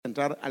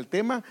entrar al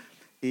tema.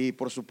 Y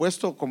por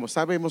supuesto, como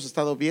sabe, hemos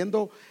estado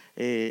viendo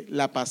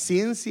la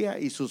paciencia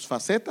y sus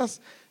facetas.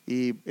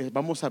 Y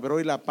vamos a ver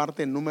hoy la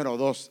parte número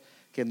 2,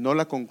 que no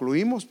la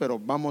concluimos, pero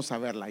vamos a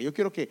verla. Yo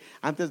quiero que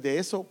antes de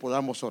eso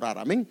podamos orar.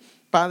 Amén.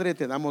 Padre,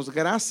 te damos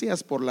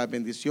gracias por la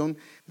bendición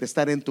de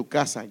estar en tu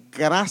casa.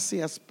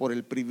 Gracias por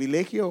el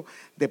privilegio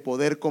de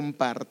poder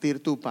compartir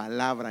tu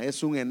palabra.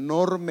 Es un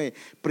enorme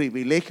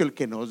privilegio el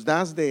que nos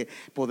das de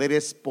poder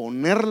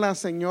exponerla,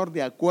 Señor,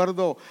 de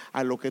acuerdo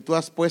a lo que tú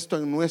has puesto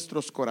en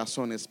nuestros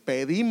corazones.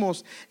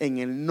 Pedimos en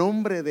el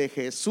nombre de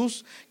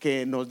Jesús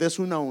que nos des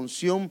una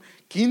unción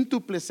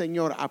quíntuple,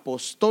 Señor,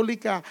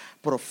 apostólica,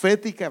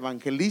 profética,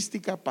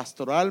 evangelística,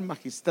 pastoral,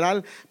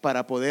 magistral,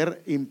 para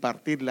poder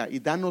impartirla, y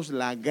danos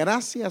la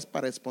gracia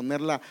para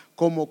exponerla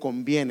como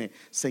conviene.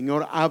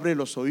 Señor, abre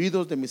los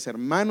oídos de mis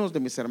hermanos, de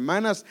mis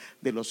hermanas,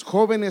 de los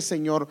jóvenes,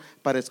 Señor,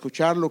 para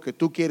escuchar lo que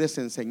tú quieres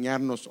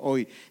enseñarnos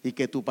hoy, y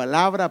que tu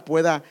palabra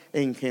pueda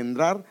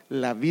engendrar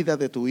la vida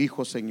de tu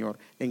Hijo, Señor,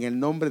 en el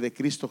nombre de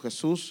Cristo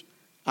Jesús.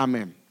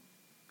 Amén.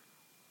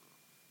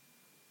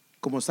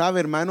 Como sabe,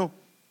 hermano,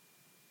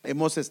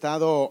 hemos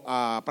estado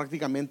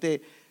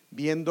prácticamente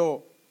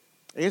viendo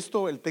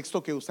esto. El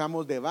texto que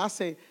usamos de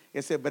base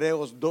es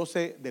Hebreos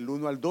 12 del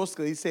 1 al 2,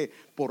 que dice: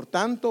 por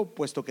tanto,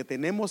 puesto que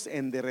tenemos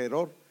en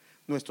derredor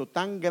nuestro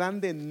tan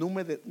grande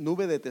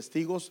nube de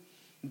testigos,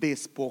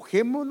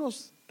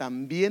 despojémonos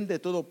también de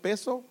todo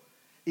peso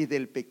y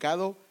del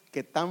pecado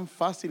que tan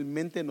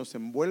fácilmente nos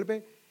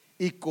envuelve,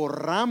 y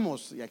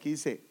corramos, y aquí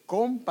dice,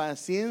 con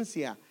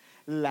paciencia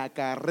la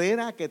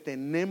carrera que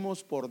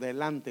tenemos por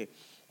delante.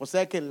 O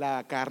sea que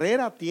la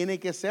carrera tiene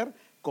que ser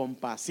con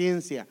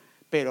paciencia,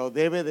 pero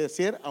debe de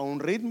ser a un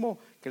ritmo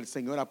que el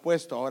Señor ha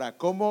puesto. Ahora,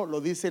 ¿cómo lo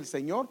dice el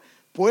Señor?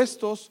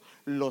 Puestos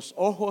los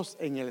ojos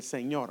en el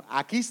Señor.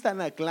 Aquí está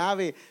la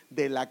clave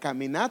de la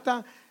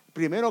caminata.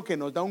 Primero, que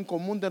nos da un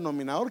común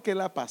denominador, que es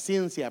la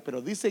paciencia,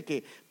 pero dice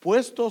que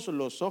puestos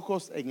los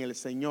ojos en el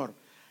Señor,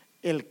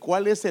 el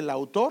cual es el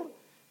autor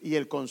y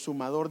el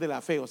consumador de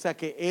la fe. O sea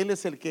que Él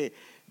es el que,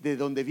 de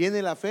donde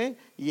viene la fe,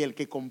 y el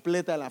que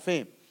completa la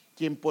fe,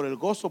 quien por el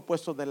gozo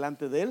puesto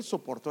delante de Él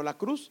soportó la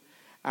cruz,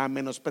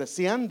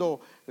 menospreciando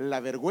la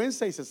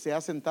vergüenza, y se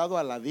ha sentado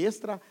a la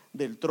diestra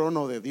del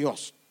trono de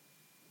Dios.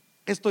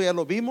 Esto ya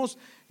lo vimos,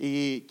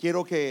 y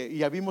quiero que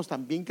ya vimos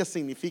también qué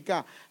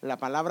significa la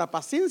palabra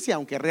paciencia,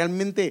 aunque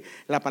realmente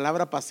la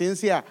palabra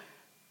paciencia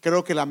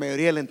creo que la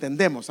mayoría la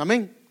entendemos.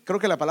 Amén. Creo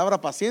que la palabra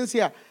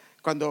paciencia,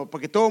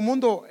 porque todo el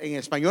mundo en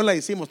español la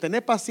decimos,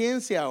 tener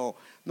paciencia, o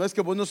no, es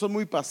que vos no sos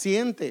muy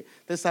paciente.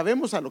 Entonces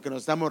sabemos a lo que nos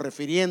estamos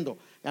refiriendo,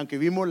 aunque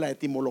vimos la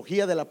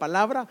etimología de la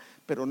palabra,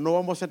 pero no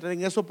vamos a entrar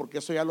en eso porque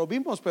eso ya lo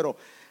vimos. Pero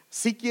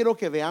sí quiero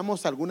que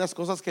veamos algunas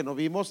cosas que no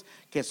vimos,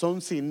 que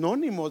son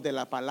sinónimos de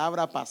la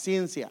palabra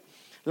paciencia.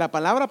 La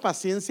palabra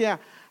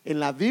paciencia en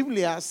la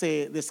Biblia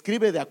se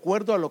describe de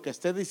acuerdo a lo que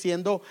esté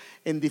diciendo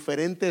en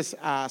diferentes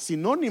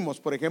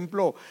sinónimos. Por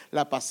ejemplo,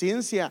 la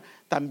paciencia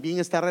también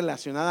está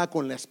relacionada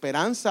con la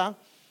esperanza,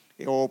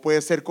 o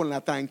puede ser con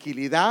la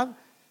tranquilidad,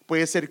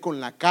 puede ser con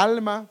la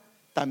calma.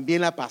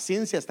 También la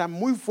paciencia está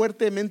muy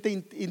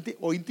fuertemente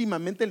o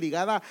íntimamente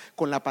ligada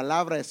con la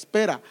palabra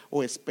espera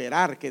o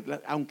esperar, que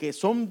aunque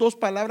son dos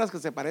palabras que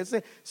se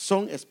parecen,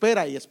 son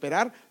espera y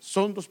esperar,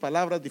 son dos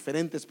palabras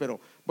diferentes, pero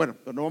bueno,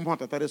 no vamos a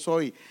tratar eso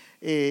hoy.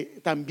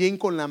 También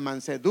con la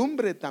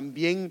mansedumbre,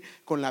 también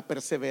con la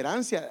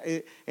perseverancia.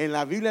 En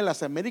la Biblia de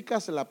las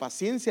Américas la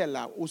paciencia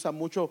la usa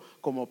mucho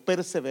como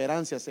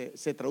perseverancia,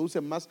 se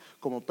traduce más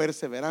como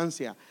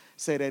perseverancia,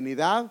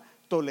 serenidad,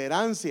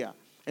 tolerancia.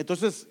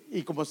 Entonces,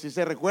 y como si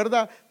se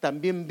recuerda,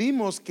 también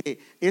vimos que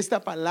esta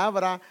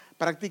palabra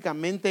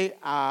prácticamente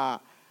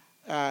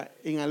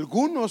en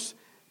algunos,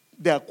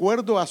 de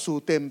acuerdo a su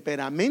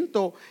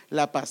temperamento,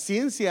 la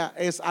paciencia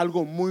es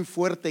algo muy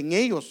fuerte en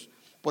ellos.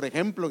 Por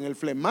ejemplo, en el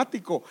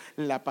flemático,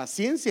 la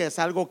paciencia es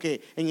algo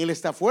que en él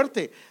está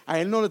fuerte. A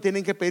él no le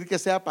tienen que pedir que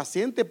sea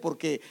paciente,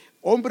 porque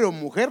hombre o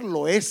mujer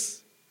lo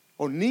es,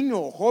 o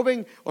niño o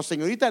joven o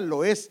señorita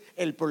lo es.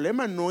 El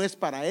problema no es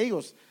para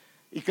ellos.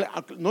 Y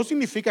no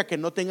significa que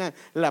no tengan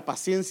la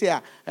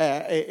paciencia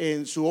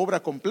en su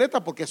obra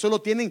completa, porque solo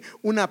tienen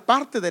una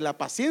parte de la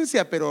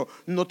paciencia, pero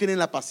no tienen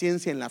la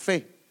paciencia en la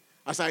fe.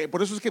 O sea,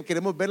 por eso es que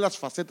queremos ver las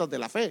facetas de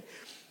la fe,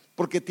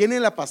 porque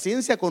tienen la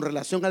paciencia con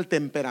relación al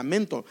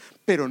temperamento,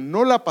 pero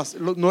no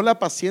la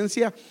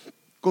paciencia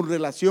con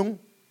relación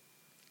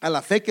a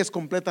la fe, que es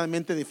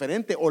completamente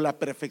diferente, o la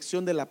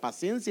perfección de la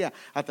paciencia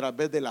a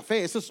través de la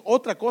fe. Eso es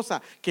otra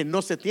cosa que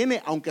no se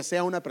tiene, aunque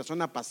sea una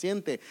persona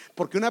paciente,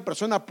 porque una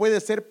persona puede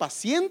ser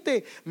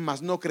paciente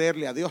mas no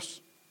creerle a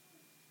Dios.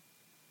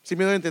 ¿Sí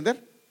me doy a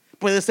entender?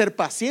 Puede ser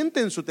paciente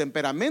en su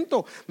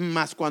temperamento,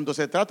 mas cuando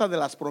se trata de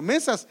las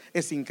promesas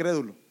es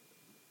incrédulo.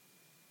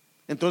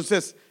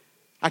 Entonces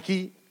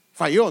aquí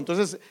falló.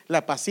 Entonces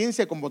la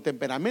paciencia como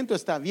temperamento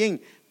está bien,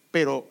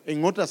 pero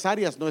en otras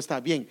áreas no está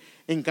bien.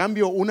 En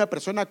cambio, una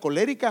persona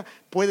colérica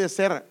puede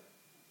ser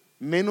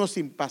menos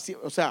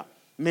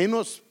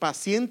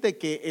paciente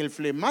que el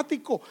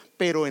flemático,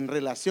 pero en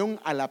relación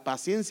a la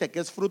paciencia, que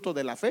es fruto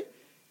de la fe,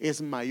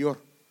 es mayor.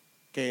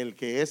 que el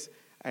que es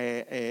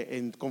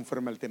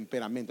conforme al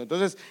temperamento.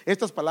 Entonces,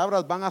 estas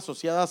palabras van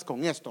asociadas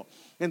con esto.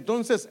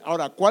 Entonces,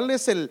 ahora, ¿cuál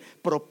es el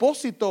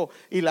propósito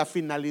y la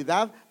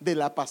finalidad de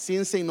la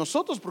paciencia en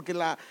nosotros? Porque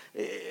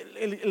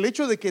el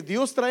hecho de que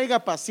Dios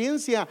traiga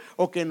paciencia,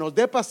 o que nos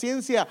dé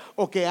paciencia,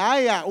 o que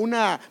haya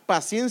una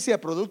paciencia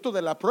producto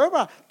de la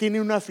prueba, tiene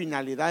una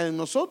finalidad en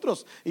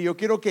nosotros. Y yo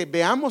quiero que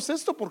veamos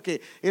esto,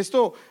 porque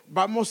esto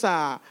vamos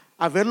a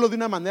verlo de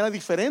una manera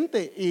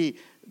diferente y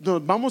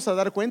nos vamos a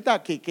dar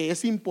cuenta que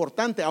es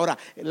importante. Ahora,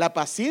 la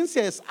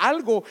paciencia es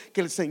algo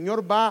que el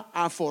Señor va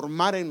a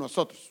formar en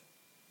nosotros,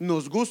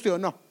 nos guste o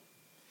no.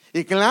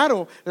 Y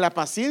claro, la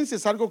paciencia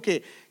es algo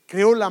que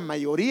creo la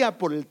mayoría,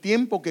 por el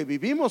tiempo que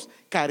vivimos,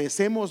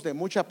 carecemos de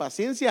mucha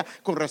paciencia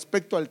con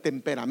respecto al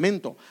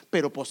temperamento,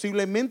 pero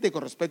posiblemente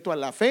con respecto a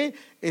la fe,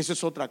 eso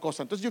es otra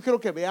cosa. Entonces yo quiero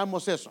que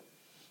veamos eso.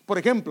 Por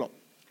ejemplo,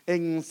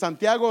 en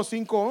Santiago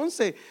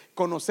 5:11,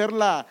 conocer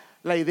la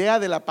idea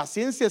de la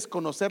paciencia es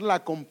conocer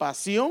la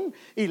compasión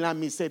y la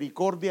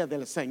misericordia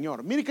del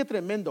Señor. Mire qué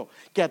tremendo,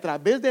 que a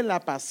través de la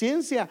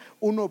paciencia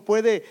uno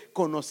puede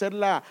conocer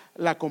la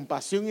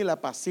compasión y la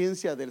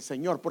paciencia del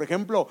Señor. Por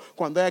ejemplo,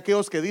 cuando hay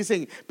aquellos que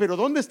dicen, pero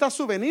 ¿dónde está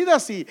su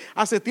venida? Si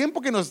hace tiempo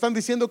que nos están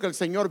diciendo que el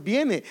Señor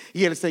viene,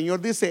 y el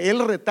Señor dice,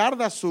 Él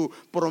retarda su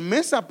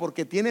promesa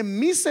porque tiene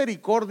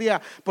misericordia,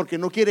 porque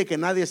no quiere que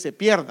nadie se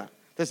pierda.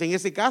 Entonces, en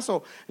ese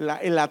caso,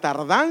 la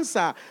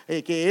tardanza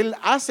que Él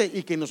hace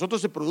y que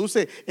nosotros se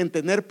produce en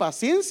tener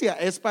paciencia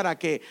es para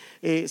que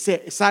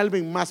se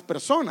salven más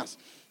personas.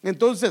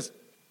 Entonces,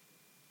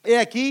 he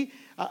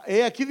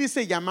aquí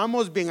dice,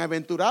 llamamos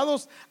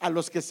bienaventurados a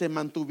los que se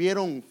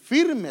mantuvieron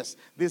firmes,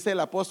 dice el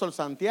apóstol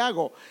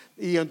Santiago.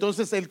 Y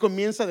entonces él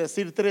comienza a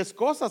decir tres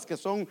cosas que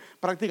son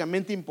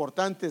prácticamente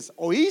importantes.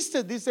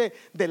 Oíste, dice,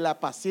 de la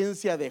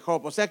paciencia de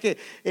Job. O sea que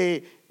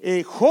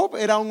Job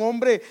era un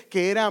hombre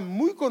que era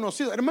muy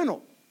conocido.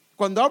 Hermano,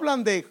 cuando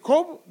hablan de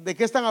Job, ¿de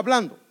qué están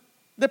hablando?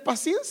 De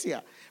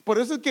paciencia. Por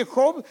eso es que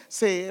Job,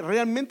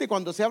 realmente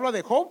cuando se habla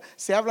de Job,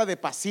 se habla de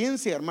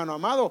paciencia, hermano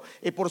amado.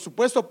 Por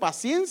supuesto,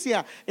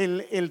 paciencia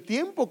en el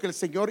tiempo que el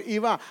Señor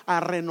iba a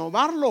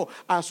renovarlo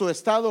a su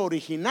estado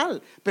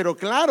original. Pero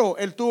claro,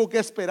 él tuvo que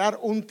esperar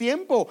un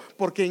tiempo,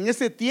 porque en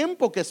ese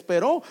tiempo que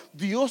esperó,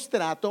 Dios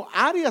trató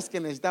áreas que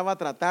necesitaba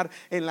tratar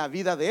en la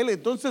vida de él.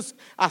 Entonces,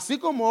 así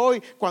como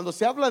hoy, cuando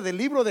se habla del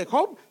libro de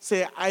Job,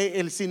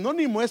 el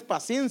sinónimo es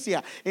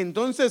paciencia.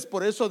 Entonces,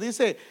 por eso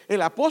dice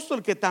el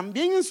apóstol que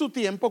también en su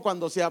tiempo,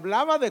 cuando se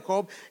hablaba de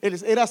Job,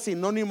 él era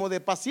sinónimo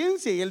de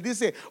paciencia. Y él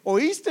dice,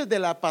 oíste de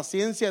la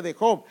paciencia de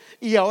Job.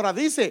 Y ahora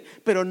dice,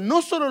 pero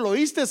no solo lo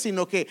oíste,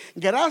 sino que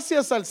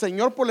gracias al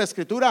Señor por la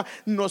escritura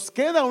nos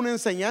queda una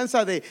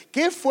enseñanza de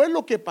qué fue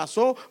lo que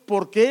pasó,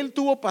 por qué él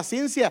tuvo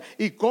paciencia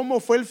y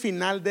cómo fue el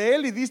final de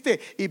él. Y dice,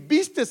 y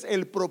vistes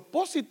el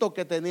propósito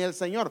que tenía el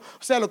Señor.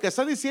 O sea, lo que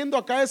está diciendo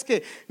acá es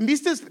que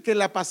vistes que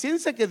la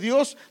paciencia que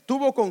Dios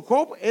tuvo con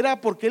Job era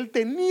porque él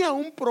tenía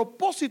un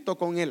propósito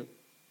con él.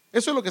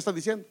 Eso es lo que está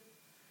diciendo.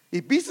 Y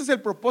viste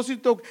el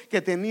propósito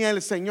que tenía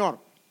el Señor.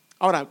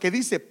 Ahora, que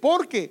dice,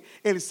 porque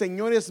el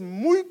Señor es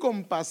muy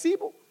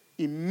compasivo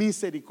y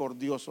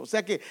misericordioso. O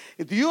sea que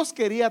Dios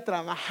quería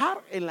trabajar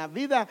en la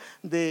vida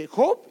de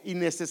Job y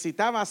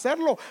necesitaba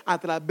hacerlo a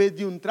través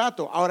de un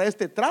trato. Ahora,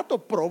 este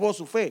trato probó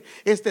su fe.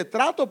 Este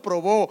trato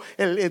probó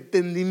el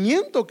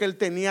entendimiento que él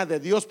tenía de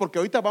Dios, porque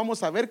ahorita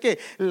vamos a ver que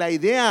la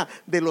idea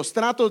de los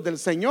tratos del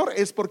Señor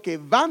es porque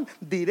van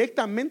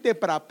directamente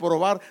para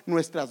probar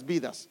nuestras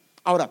vidas.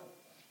 Ahora,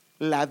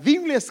 la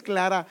Biblia es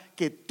clara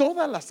que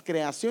todas las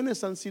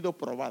creaciones han sido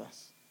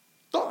probadas,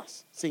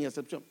 todas, sin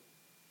excepción.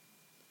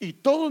 Y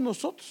todos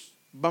nosotros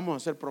vamos a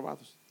ser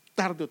probados,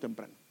 tarde o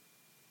temprano.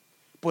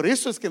 Por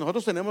eso es que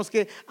nosotros tenemos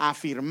que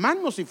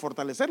afirmarnos y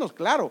fortalecernos.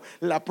 Claro,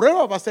 la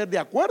prueba va a ser de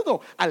acuerdo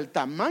al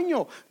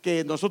tamaño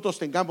que nosotros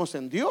tengamos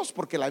en Dios,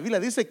 porque la Biblia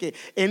dice que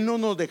Él no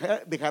nos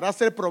dejará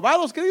ser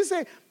probados, que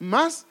dice,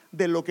 más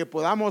de lo que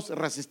podamos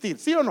resistir.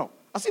 ¿Sí o no?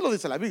 Así lo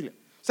dice la Biblia.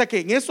 O sea que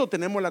en eso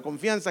tenemos la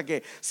confianza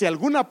que si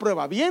alguna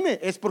prueba viene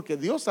es porque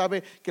Dios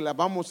sabe que la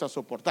vamos a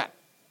soportar.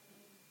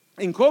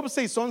 En Job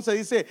 6:11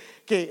 dice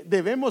que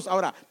debemos,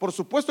 ahora, por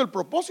supuesto el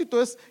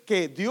propósito es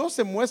que Dios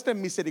se muestre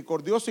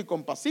misericordioso y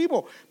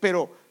compasivo,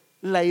 pero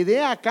la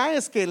idea acá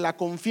es que la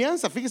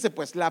confianza, fíjese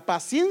pues, la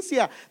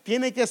paciencia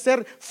tiene que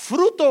ser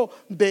fruto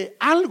de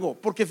algo,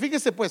 porque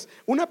fíjese pues,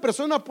 una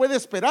persona puede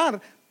esperar,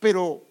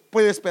 pero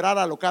puede esperar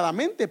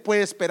alocadamente,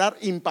 puede esperar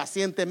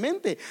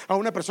impacientemente. A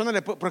una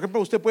persona, por ejemplo,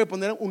 usted puede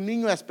poner un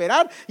niño a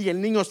esperar y el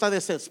niño está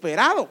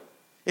desesperado.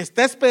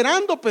 Está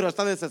esperando, pero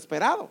está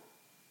desesperado.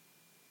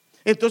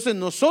 Entonces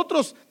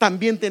nosotros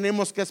también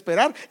tenemos que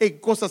esperar en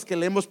cosas que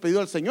le hemos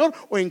pedido al Señor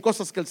o en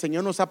cosas que el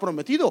Señor nos ha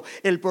prometido.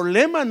 El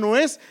problema no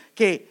es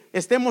que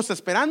estemos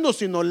esperando,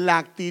 sino la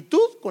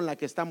actitud con la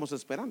que estamos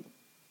esperando.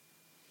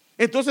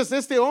 Entonces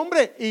este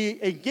hombre, ¿y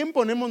en quién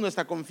ponemos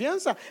nuestra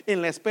confianza?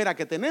 En la espera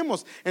que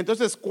tenemos.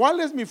 Entonces,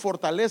 ¿cuál es mi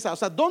fortaleza? O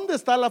sea, ¿dónde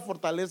está la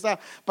fortaleza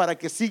para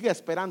que siga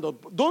esperando?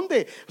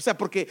 ¿Dónde? O sea,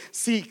 porque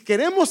si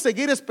queremos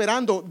seguir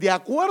esperando de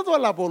acuerdo a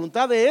la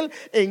voluntad de Él,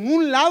 en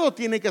un lado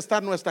tiene que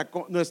estar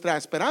nuestra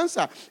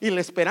esperanza, y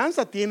la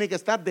esperanza tiene que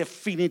estar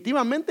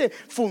definitivamente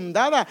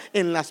fundada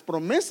en las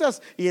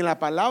promesas y en la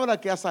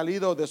palabra que ha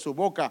salido de su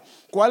boca.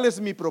 ¿Cuál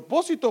es mi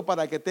propósito?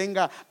 Para que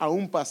tenga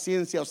aún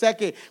paciencia. O sea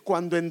que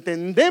cuando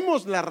entendemos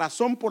la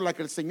razón por la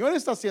que el Señor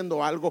está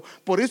haciendo algo,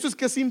 por eso es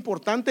que es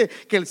importante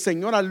que el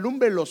Señor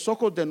alumbre los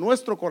ojos de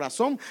nuestro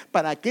corazón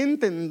para que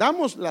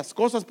entendamos las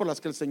cosas por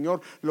las que el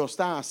Señor lo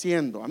está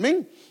haciendo.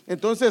 Amén.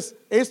 Entonces,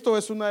 esto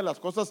es una de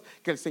las cosas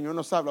que el Señor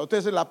nos habla.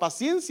 Entonces, la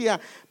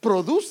paciencia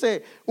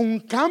produce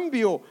un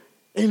cambio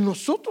en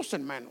nosotros,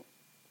 hermano.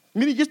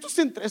 Mire, y esto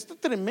es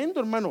tremendo,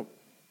 hermano.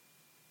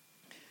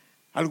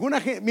 Alguna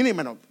gente, mire,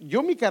 hermano,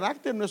 mi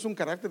carácter no es un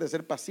carácter de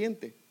ser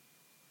paciente,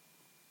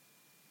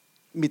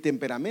 mi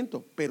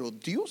temperamento, pero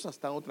Dios ha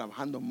estado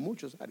trabajando en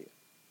muchas áreas.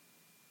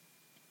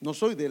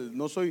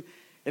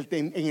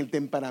 En el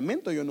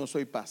temperamento yo no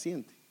soy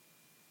paciente.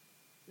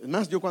 Es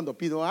más, yo cuando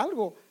pido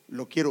algo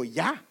lo quiero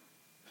ya.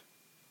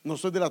 No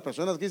soy de las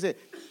personas que dice,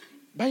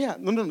 vaya,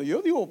 no,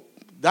 yo digo,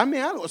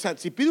 dame algo. O sea,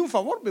 si pido un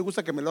favor, me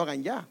gusta que me lo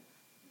hagan ya.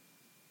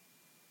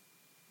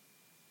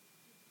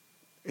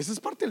 Esa es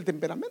parte del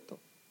temperamento.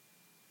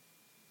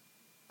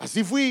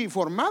 Así fui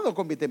formado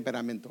con mi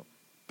temperamento,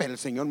 pero el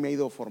Señor me ha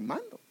ido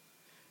formando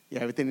y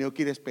he tenido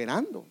que ir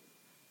esperando.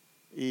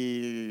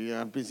 Y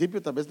al principio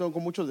tal vez tengo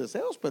con muchos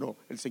deseos, pero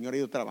el Señor ha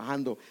ido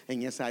trabajando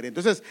en esa área.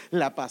 Entonces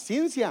la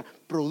paciencia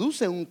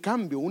produce un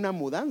cambio, una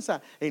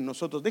mudanza en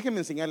nosotros. Déjenme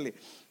enseñarle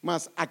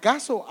más.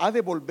 ¿Acaso ha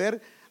de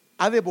volver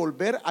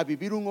a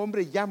vivir un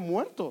hombre ya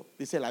muerto?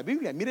 Dice la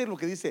Biblia. Mire lo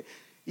que dice.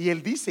 Y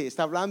él dice,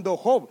 está hablando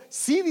Job,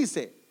 sí,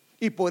 dice,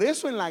 y por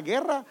eso en la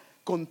guerra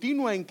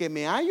continua en que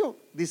me hallo,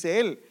 dice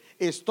él,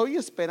 estoy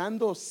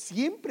esperando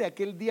siempre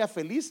aquel día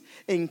feliz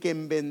en que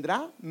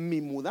vendrá mi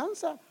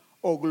mudanza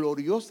o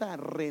gloriosa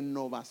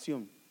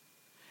renovación.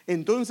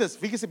 Entonces,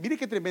 fíjese, mire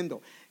qué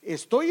tremendo.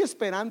 Estoy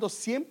esperando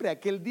siempre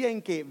aquel día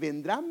en que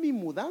vendrá mi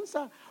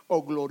mudanza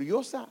o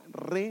gloriosa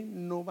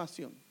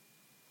renovación.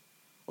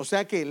 O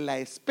sea que la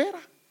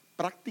espera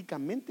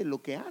prácticamente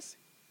lo que hace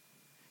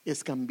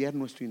es cambiar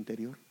nuestro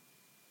interior,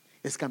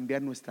 es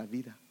cambiar nuestra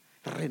vida,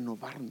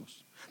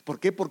 renovarnos. ¿Por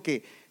qué?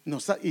 Porque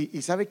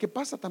y ¿sabe qué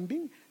pasa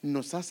también?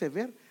 Nos hace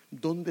ver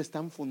dónde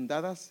están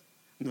fundadas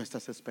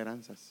nuestras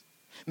esperanzas.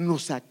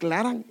 Nos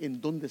aclaran en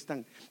dónde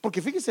están.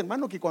 Porque fíjese,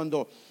 hermano, que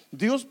cuando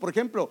Dios, por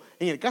ejemplo,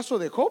 en el caso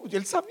de Job,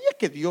 él sabía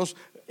que Dios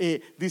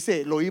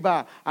dice, lo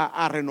iba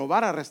a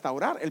renovar, a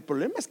restaurar. El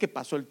problema es que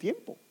pasó el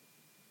tiempo.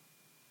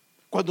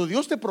 Cuando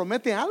Dios te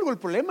promete algo, el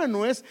problema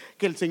no es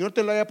que el Señor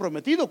te lo haya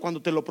prometido.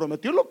 Cuando te lo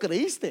prometió, lo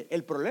creíste.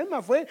 El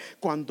problema fue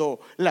cuando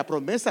la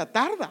promesa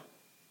tarda.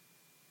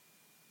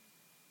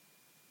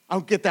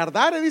 Aunque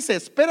tardare, dice,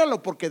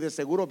 espéralo porque de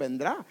seguro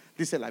vendrá,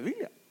 dice la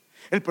Biblia.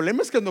 El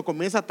problema es que no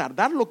comienza a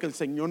tardar lo que el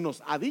Señor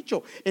nos ha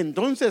dicho.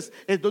 Entonces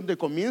es donde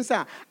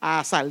comienza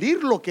a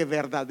salir lo que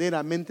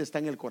verdaderamente está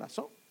en el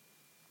corazón.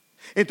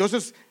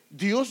 Entonces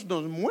Dios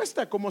nos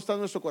muestra cómo está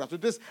nuestro corazón.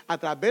 Entonces, a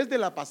través de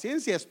la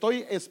paciencia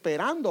estoy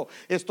esperando,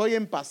 estoy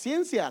en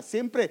paciencia,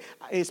 siempre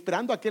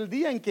esperando aquel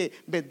día en que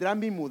vendrá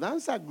mi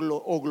mudanza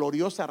o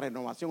gloriosa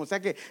renovación. O sea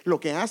que lo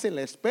que hace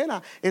la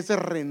espera es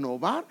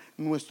renovar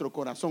nuestro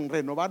corazón,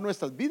 renovar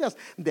nuestras vidas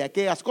de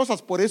aquellas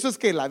cosas. Por eso es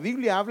que la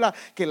Biblia habla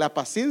que la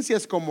paciencia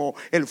es como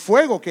el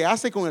fuego que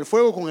hace con el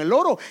fuego, con el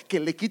oro,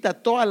 que le quita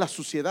todas las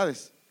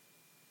suciedades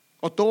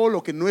o todo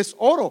lo que no es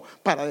oro,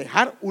 para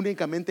dejar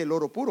únicamente el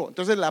oro puro.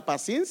 Entonces la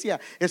paciencia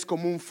es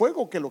como un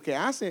fuego que lo que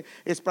hace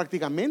es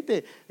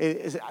prácticamente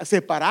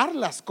separar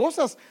las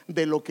cosas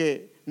de lo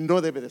que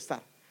no debe de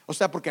estar. O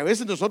sea, porque a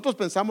veces nosotros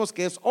pensamos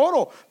que es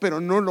oro, pero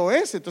no lo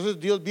es. Entonces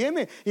Dios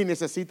viene y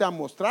necesita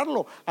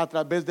mostrarlo a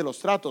través de los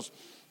tratos.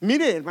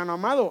 Mire, hermano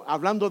amado,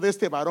 hablando de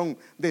este varón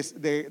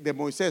de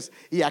Moisés,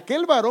 y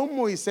aquel varón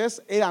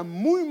Moisés era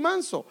muy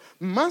manso,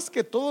 más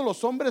que todos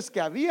los hombres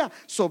que había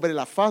sobre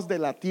la faz de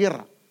la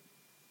tierra.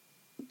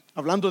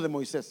 Hablando de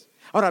Moisés.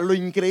 Ahora, lo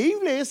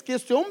increíble es que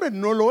este hombre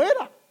no lo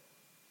era.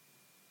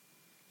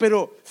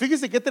 Pero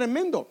fíjese qué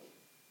tremendo.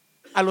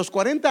 A los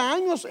 40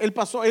 años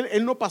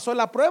él no pasó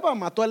la prueba,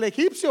 mató al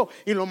egipcio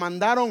y lo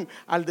mandaron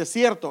al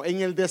desierto.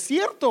 En el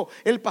desierto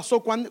él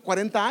pasó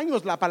 40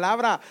 años. La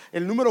palabra,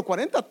 el número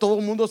 40, todo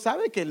el mundo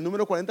sabe que el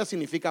número 40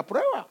 significa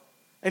prueba.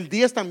 El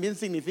 10 también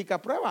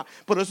significa prueba.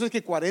 Por eso es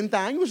que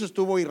 40 años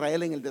estuvo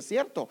Israel en el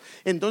desierto.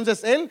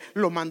 Entonces él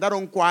lo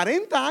mandaron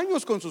 40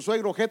 años con su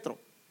suegro Jetro.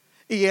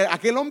 Y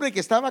aquel hombre que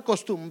estaba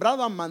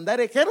acostumbrado a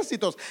mandar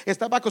ejércitos,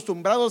 estaba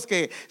acostumbrado a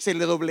que se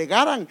le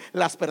doblegaran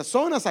las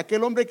personas.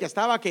 Aquel hombre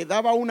que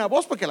daba una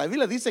voz, porque la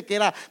Biblia dice que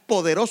era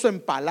poderoso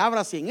en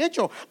palabras y en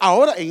hechos.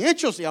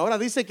 Y ahora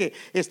dice que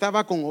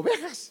estaba con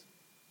ovejas.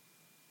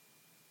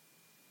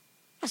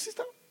 Así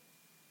estaba.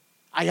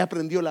 Ahí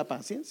aprendió la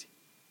paciencia.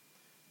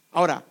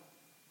 Ahora,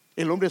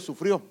 el hombre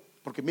sufrió.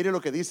 Porque mire lo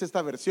que dice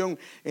esta versión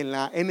en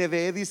la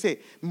NDE,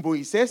 dice: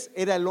 Moisés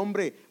era el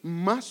hombre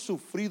más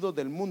sufrido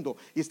del mundo.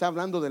 Y está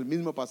hablando del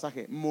mismo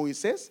pasaje.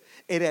 Moisés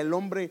era el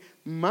hombre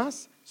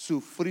más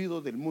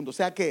sufrido del mundo. O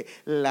sea que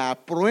la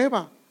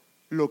prueba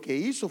lo que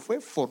hizo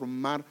fue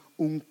formar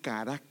un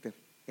carácter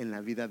en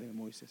la vida de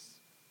Moisés.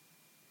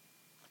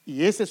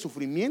 Y ese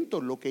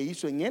sufrimiento lo que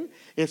hizo en él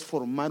es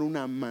formar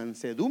una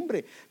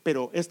mansedumbre.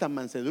 Pero esta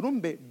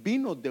mansedumbre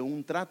vino de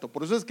un trato.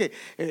 Por eso es que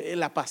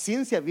la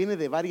paciencia viene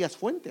de varias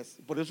fuentes.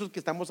 Por eso es que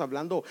estamos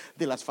hablando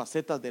de las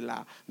facetas de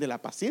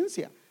la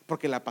paciencia.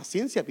 Porque la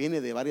paciencia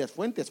viene de varias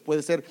fuentes.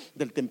 Puede ser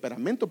del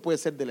temperamento, puede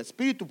ser del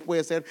espíritu,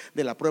 puede ser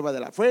de la prueba de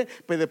la fe,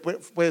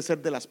 puede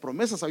ser de las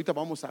promesas. Ahorita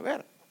vamos a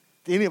ver.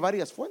 Tiene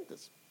varias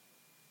fuentes.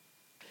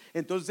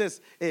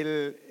 Entonces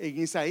en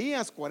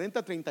Isaías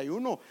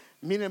 40:31,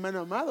 mire, hermano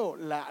amado,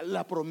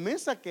 la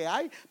promesa que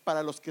hay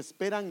para los que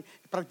esperan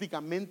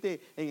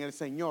prácticamente en el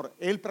Señor.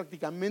 Él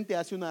prácticamente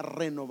hace una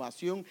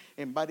renovación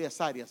en varias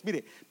áreas.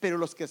 Mire, pero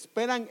los que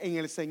esperan en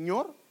el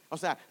Señor, o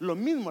sea, lo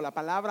mismo, la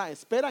palabra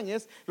esperan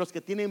es los que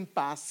tienen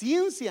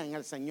paciencia en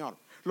el Señor,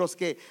 los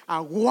que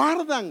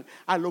aguardan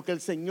a lo que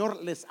el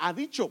Señor les ha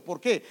dicho. ¿Por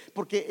qué?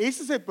 Porque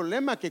ese es el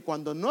problema, que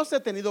cuando no se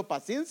ha tenido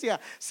paciencia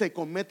se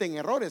cometen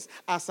errores.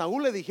 A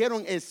Saúl le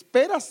dijeron: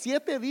 espera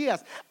 7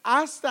 días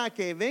hasta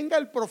que venga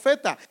el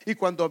profeta, y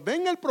cuando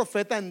venga el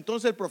profeta,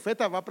 entonces el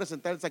profeta va a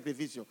presentar el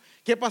sacrificio.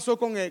 ¿Qué pasó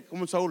con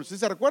Saúl? ¿Sí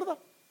se recuerda?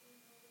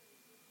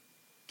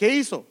 ¿Qué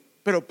hizo?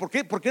 ¿Pero por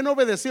qué no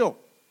obedeció?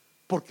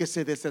 Porque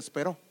se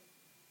desesperó.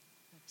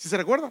 ¿Sí se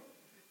recuerda?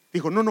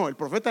 Dijo: no, el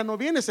profeta no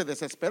viene. Se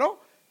desesperó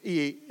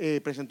y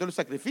presentó el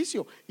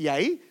sacrificio, y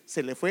ahí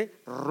se le fue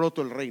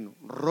roto el reino.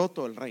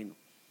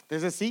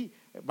 Entonces sí,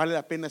 vale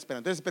la pena esperar.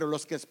 Entonces, pero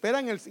los que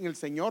esperan en el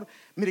Señor,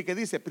 mire que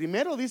dice,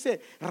 primero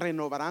dice: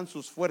 renovarán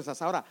sus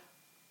fuerzas. Ahora,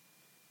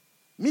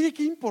 mire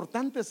qué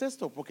importante es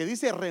esto, porque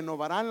dice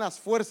renovarán las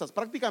fuerzas.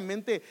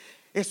 Prácticamente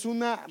es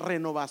una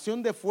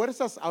renovación de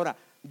fuerzas. Ahora,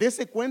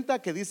 dese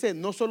cuenta que dice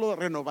no solo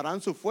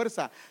renovarán su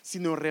fuerza,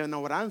 sino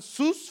renovarán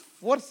sus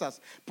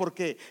fuerzas,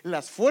 porque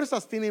las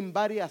fuerzas tienen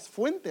varias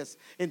fuentes.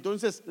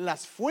 Entonces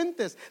las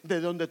fuentes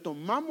de donde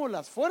tomamos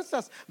las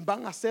fuerzas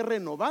van a ser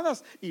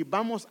renovadas, y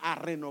vamos a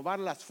renovar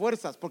las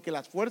fuerzas, porque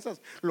las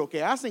fuerzas lo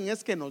que hacen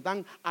es que nos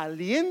dan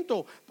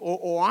aliento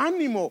o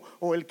ánimo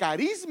o el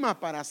carisma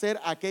para hacer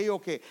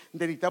aquello que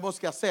necesitamos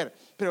que hacer.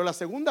 Pero la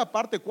segunda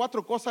parte,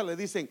 4 cosas le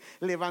dicen: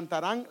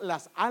 levantarán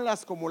las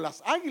alas como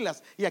las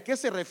águilas. ¿Y a qué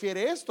se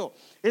refiere esto?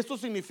 Esto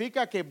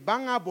significa que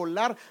van a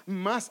volar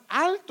más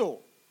alto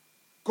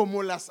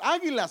como las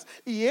águilas.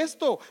 Y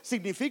esto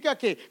significa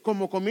que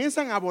como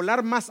comienzan a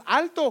volar más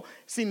alto,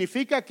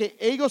 significa que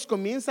ellos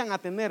comienzan a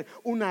tener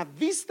una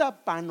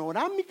vista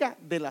panorámica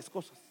de las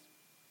cosas.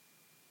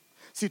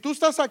 Si tú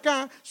estás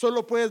acá,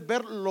 solo puedes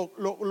ver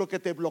lo que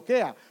te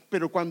bloquea.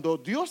 Pero cuando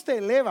Dios te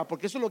eleva,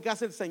 porque eso es lo que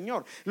hace el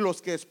Señor,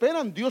 los que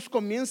esperan, Dios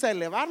comienza a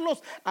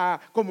elevarlos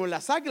como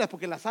las águilas.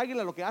 Porque las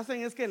águilas lo que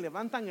hacen es que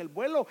levantan el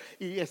vuelo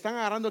y están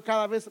agarrando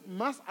cada vez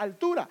más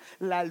altura.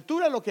 La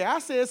altura lo que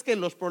hace es que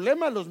los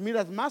problemas los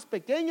miras más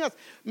pequeños,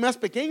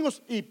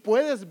 y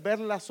puedes ver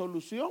la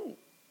solución.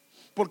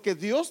 Porque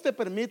Dios te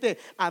permite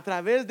a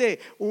través de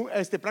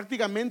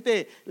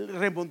prácticamente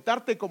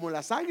remontarte como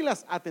las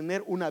águilas a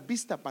tener una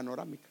vista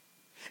panorámica.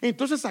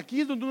 Entonces aquí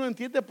es donde uno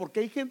entiende por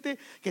qué hay gente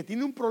que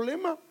tiene un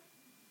problema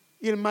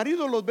y el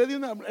marido los ve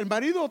el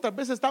marido otra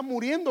vez está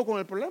muriendo con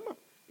el problema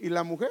y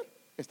la mujer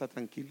está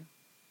tranquila.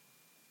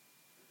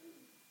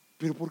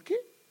 ¿Pero por qué?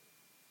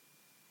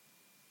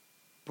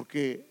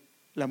 Porque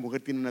la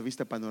mujer tiene una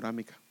vista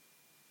panorámica,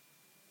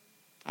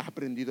 ha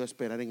aprendido a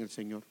esperar en el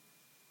Señor.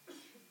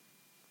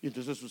 Y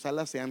entonces sus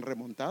alas se han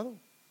remontado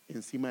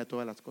encima de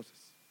todas las cosas.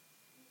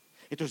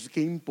 Entonces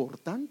qué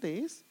importante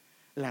es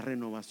la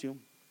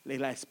renovación,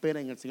 la espera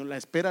en el Señor. La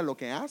espera lo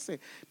que hace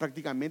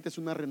prácticamente es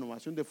una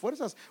renovación de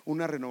fuerzas,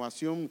 una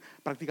renovación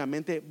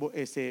prácticamente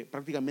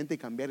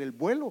cambiar el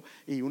vuelo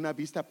y una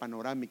vista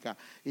panorámica.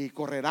 Y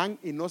correrán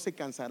y no se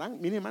cansarán.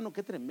 Mire, hermano,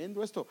 qué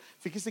tremendo esto.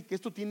 Fíjese que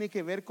esto tiene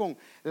que ver con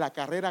la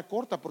carrera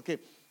corta, porque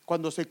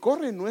cuando se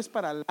corre no es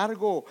para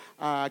largo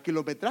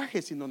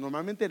kilometraje, sino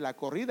normalmente la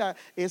corrida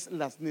es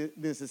la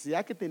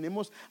necesidad que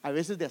tenemos a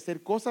veces de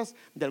hacer cosas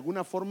de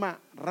alguna forma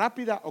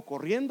rápida o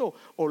corriendo,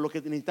 o lo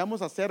que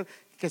necesitamos hacer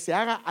que se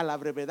haga a la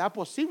brevedad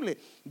posible.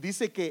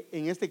 Dice que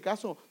en este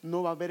caso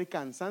no va a haber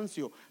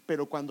cansancio,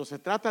 pero cuando se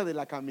trata de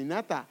la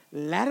caminata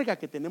larga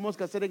que tenemos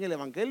que hacer en el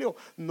Evangelio,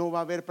 no va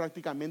a haber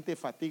prácticamente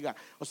fatiga.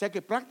 O sea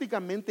que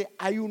prácticamente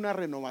hay una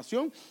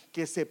renovación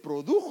que se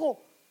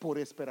produjo por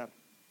esperar,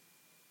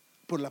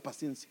 por la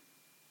paciencia.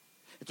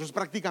 Entonces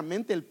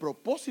prácticamente el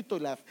propósito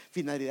y la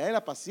finalidad de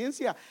la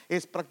paciencia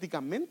es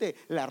prácticamente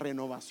la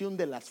renovación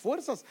de las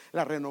fuerzas,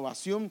 la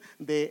renovación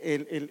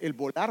de el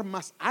volar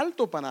más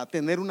alto para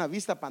tener una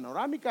vista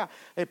panorámica,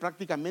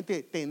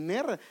 prácticamente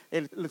tener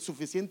el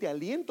suficiente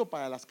aliento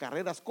para las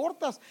carreras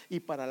cortas y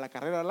para la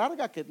carrera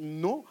larga, que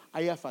no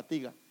haya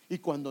fatiga. Y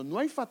cuando no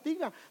hay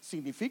fatiga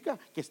significa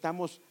que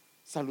estamos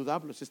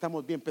saludables,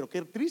 estamos bien. Pero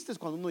qué triste es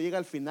cuando uno llega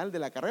al final de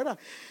la carrera,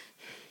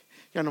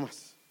 ya no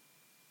más.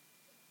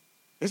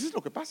 Eso es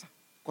lo que pasa.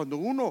 Cuando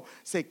uno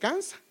se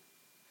cansa,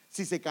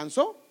 si se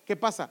cansó, ¿qué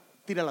pasa?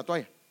 Tira la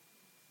toalla.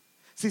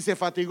 Si se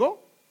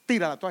fatigó,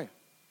 tira la toalla.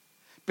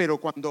 Pero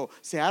cuando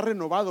se ha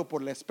renovado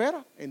por la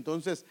espera,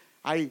 entonces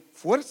hay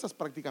fuerzas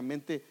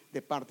prácticamente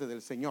de parte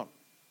del Señor.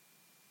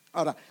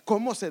 Ahora,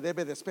 ¿cómo se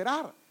debe de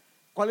esperar?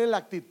 ¿Cuál es la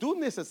actitud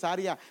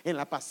necesaria en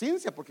la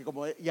paciencia? Porque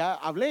como ya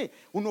hablé,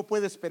 uno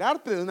puede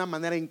esperar pero de una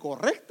manera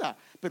incorrecta,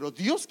 pero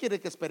Dios quiere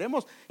que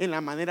esperemos en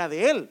la manera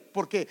de Él,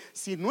 porque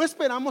si no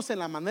esperamos en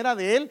la manera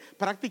de Él,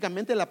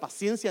 prácticamente la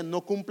paciencia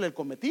no cumple el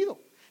cometido.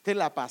 Entonces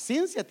la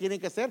paciencia tiene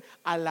que ser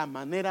a la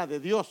manera de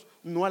Dios,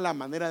 no a la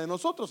manera de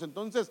nosotros.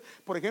 Entonces,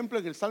 por ejemplo,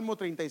 en el Salmo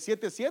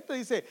 37:7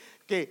 dice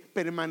que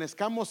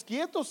permanezcamos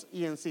quietos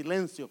y en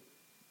silencio.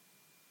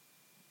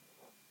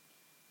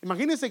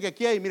 Imagínense que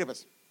aquí hay, mire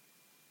pues,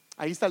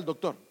 ahí está el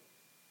doctor,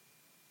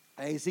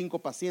 hay 5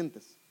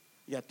 pacientes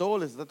y a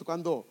todos les está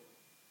tocando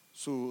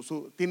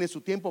tiene su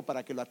tiempo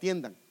para que lo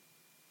atiendan.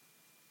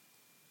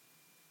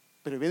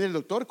 Pero viene el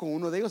doctor, con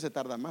uno de ellos se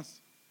tarda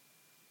más.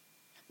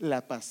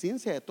 La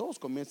paciencia de todos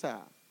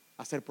comienza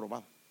a ser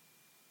probada.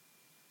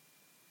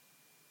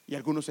 Y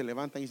algunos se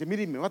levantan y dicen: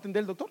 mire, ¿me va a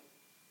atender el doctor?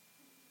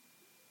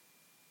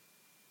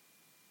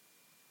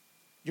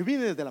 Yo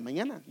vine desde la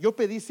mañana, yo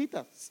pedí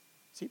citas.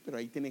 Sí, pero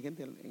ahí tiene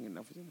gente en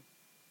la oficina.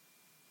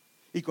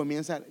 Y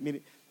comienza,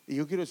 mire, y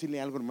yo quiero decirle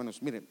algo,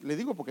 hermanos. Mire, le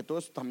digo porque todo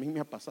eso también me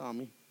ha pasado a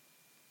mí.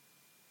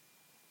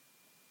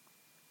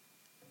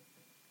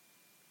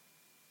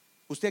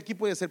 Usted aquí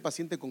puede ser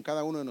paciente con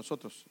cada uno de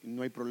nosotros y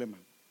no hay problema.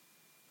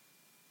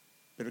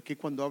 Pero que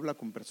cuando habla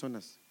con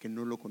personas que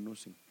no lo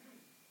conocen,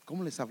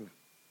 ¿cómo les habla?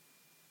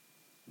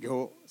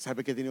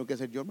 ¿Sabe qué he tenido que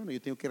hacer yo, hermano?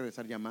 Yo tengo que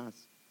regresar llamadas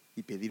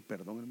y pedir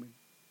perdón, hermano,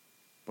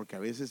 porque a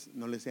veces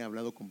no les he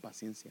hablado con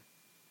paciencia.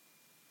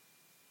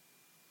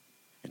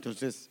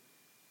 Entonces,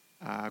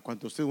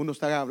 cuando uno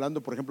está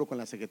hablando, por ejemplo, con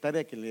la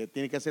secretaria que le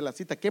tiene que hacer la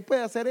cita, ¿qué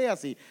puede hacer ella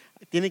si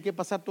tiene que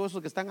pasar todos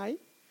esos que están ahí?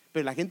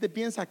 Pero la gente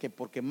piensa que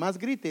porque más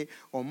grite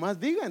o más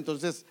diga,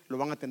 entonces lo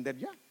van a atender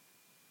ya.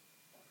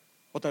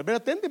 O tal vez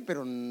atenden,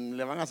 pero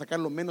le van a sacar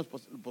lo menos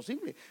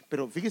posible.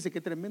 Pero fíjese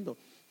qué tremendo.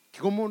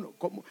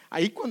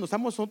 Ahí cuando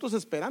estamos nosotros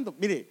esperando,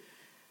 mire,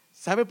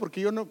 ¿sabe por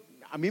qué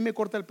a mí me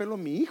corta el pelo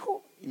mi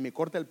hijo y me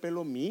corta el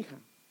pelo mi hija?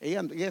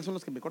 Ellas son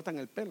las que me cortan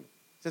el pelo.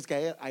 Es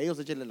que a ellos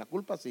échenle la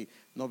culpa si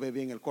no ve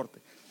bien el corte.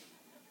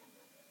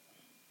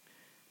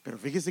 Pero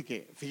fíjese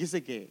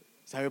que,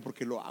 ¿sabe por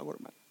qué lo hago,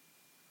 hermano?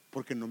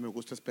 Porque no me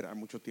gusta esperar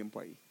mucho tiempo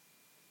ahí.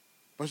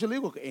 Por eso le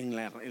digo que en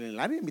el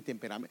área de mi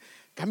temperamento,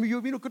 cambio,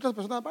 yo miro que otras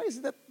personas van a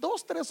estar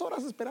 2-3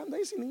 horas esperando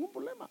ahí sin ningún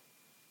problema.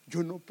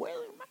 Yo no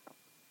puedo, hermano.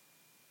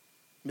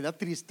 Me da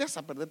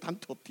tristeza perder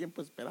tanto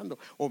tiempo esperando.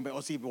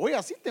 O si voy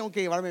así, tengo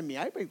que llevarme mi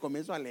iPad y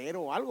comienzo a leer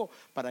o algo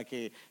para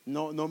que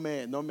no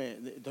me.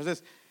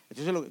 Entonces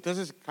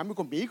cambio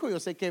con mi hijo. Yo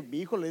sé que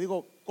mi hijo le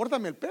digo: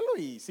 córtame el pelo,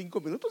 y 5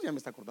 minutos ya me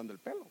está cortando el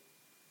pelo.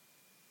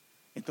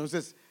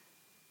 Entonces,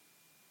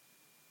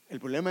 el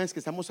problema es que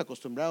estamos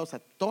acostumbrados a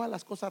todas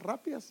las cosas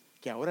rápidas,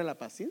 que ahora la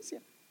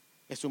paciencia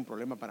es un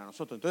problema para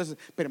nosotros. Entonces,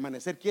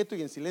 permanecer quieto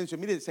y en silencio.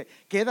 Mire, dice: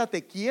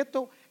 quédate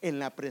quieto en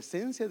la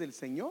presencia del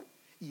Señor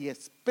y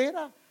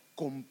espera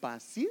con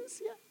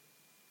paciencia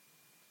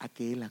a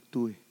que Él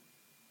actúe. O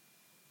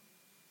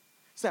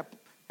sea,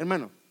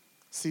 hermano,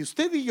 si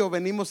usted y yo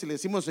venimos y le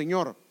decimos: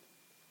 Señor,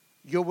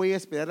 yo voy a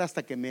esperar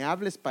hasta que me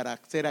hables para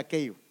hacer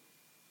aquello,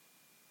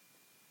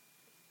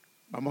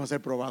 vamos a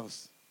ser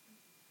probados.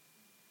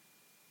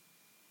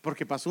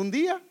 Porque pasó un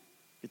día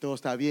y todo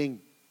está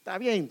bien. Está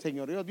bien,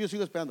 Señor, yo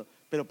sigo esperando.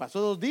 Pero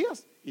pasó 2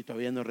 días y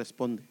todavía no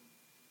responde.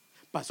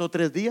 Pasó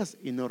 3 días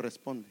y no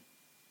responde.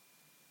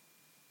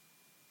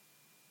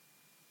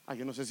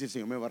 Yo no sé si el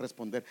Señor me va a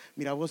responder.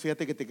 Mira vos,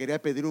 fíjate que te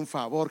quería pedir un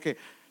favor.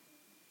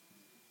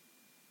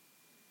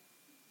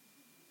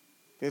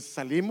 Entonces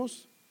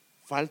salimos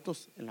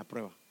faltos en la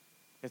prueba.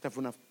 Esta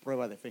fue una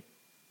prueba de fe.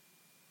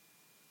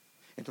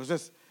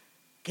 Entonces,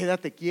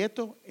 quédate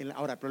quieto.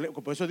 Ahora,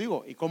 por eso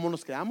digo, ¿y cómo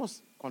nos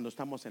quedamos cuando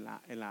estamos en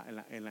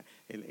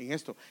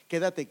esto?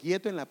 Quédate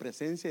quieto en la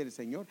presencia del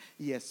Señor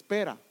y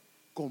espera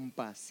con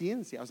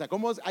paciencia. O sea,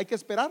 ¿cómo hay que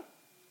esperar?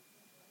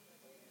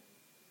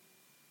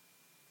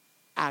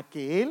 A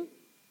que Él,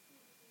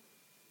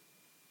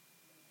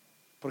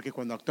 porque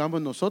cuando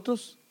actuamos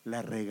nosotros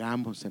la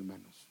regamos,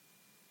 hermanos.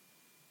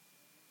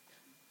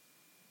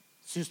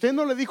 Si usted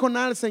no le dijo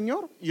nada al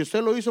Señor y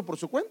usted lo hizo por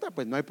su cuenta,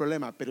 pues no hay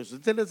problema. Pero si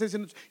usted le está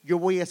diciendo: yo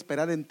voy a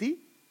esperar en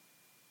ti,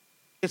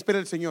 ¿qué espera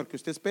el Señor? Que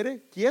usted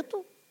espere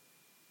quieto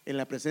en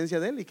la presencia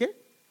de Él. ¿Y qué?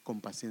 Con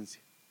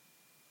paciencia.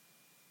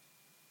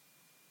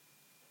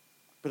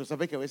 Pero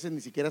sabe que a veces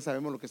ni siquiera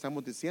sabemos lo que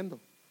estamos diciendo,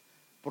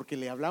 porque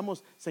le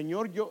hablamos: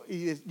 Señor, yo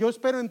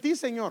espero en ti,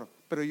 Señor,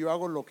 pero yo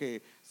hago lo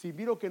que, si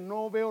miro que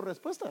no veo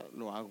respuesta,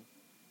 lo hago.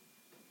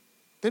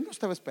 Usted no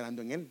estaba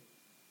esperando en Él.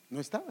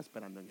 No estaba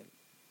esperando en Él.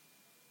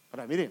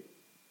 Ahora, mire,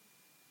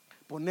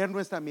 poner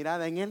nuestra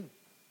mirada en Él.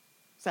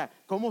 O sea,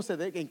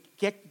 ¿en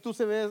qué actitud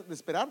se debe de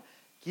esperar?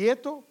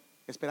 Quieto,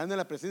 esperando en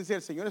la presencia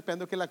del Señor,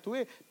 esperando que Él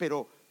actúe.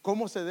 Pero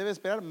 ¿cómo se debe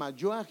esperar? Mas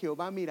yo a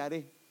Jehová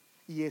miraré.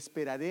 y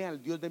esperaré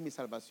al Dios de mi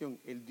salvación,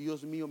 el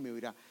Dios mío me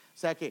oirá. O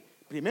sea que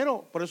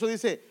primero, por eso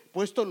dice,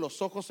 puesto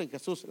los ojos en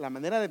Jesús. La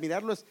manera de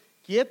mirarlo es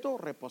quieto,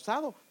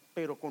 reposado,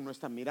 pero con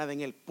nuestra mirada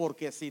en Él,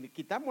 porque si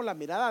quitamos la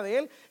mirada de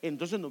Él,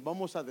 entonces nos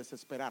vamos a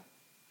desesperar.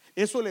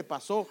 Eso le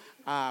pasó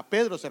a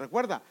Pedro, ¿se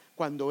recuerda?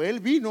 Cuando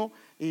él vino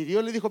y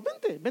Dios le dijo,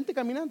 vente, vente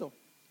caminando.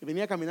 Y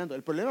venía caminando.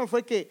 El problema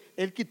fue que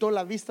él quitó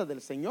la vista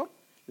del Señor,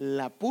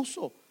 la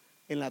puso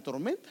en la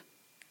tormenta,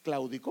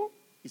 claudicó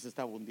y se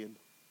estaba hundiendo.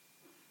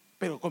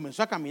 Pero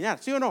comenzó a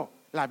caminar, ¿sí o no?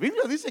 La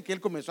Biblia dice que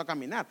él comenzó a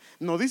caminar.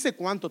 No dice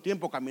cuánto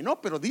tiempo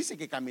caminó, pero dice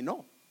que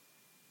caminó.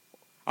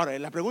 Ahora,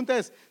 la pregunta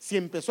es, si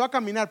empezó a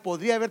caminar,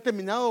 ¿podría haber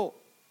terminado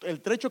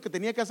el trecho que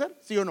tenía que hacer?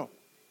 ¿Sí o no?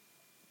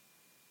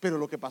 Pero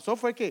lo que pasó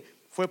fue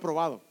que fue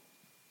probado.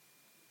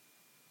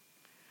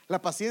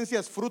 La paciencia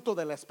es fruto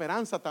de la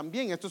esperanza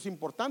también. Esto es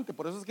importante.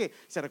 Por eso es que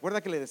se recuerda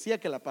que le decía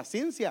que la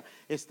paciencia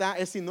es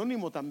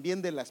sinónimo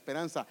también de la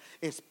esperanza.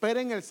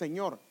 Espera en el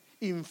Señor.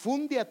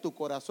 Infunde a tu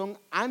corazón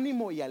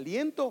ánimo y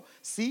aliento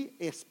si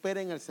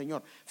espera en el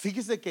Señor.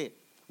 Fíjese que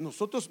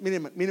nosotros, mire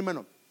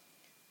hermano,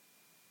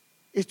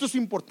 esto es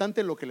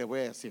importante lo que le voy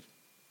a decir.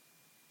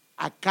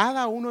 A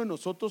cada uno de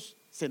nosotros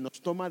se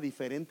nos toma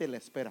diferente la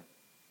espera.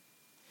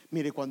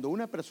 Mire, cuando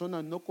una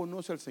persona no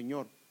conoce al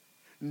Señor,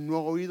 no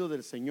ha oído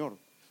del Señor,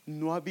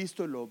 no ha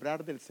visto el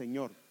obrar del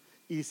Señor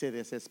y se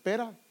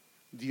desespera,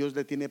 Dios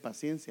le tiene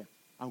paciencia,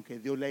 aunque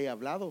Dios le haya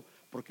hablado,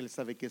 porque Él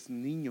sabe que es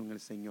niño en el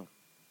Señor.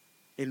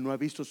 Él no ha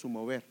visto su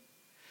mover.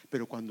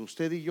 Pero cuando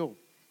usted y yo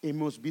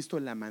hemos visto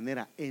la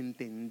manera,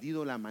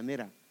 entendido la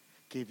manera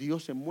que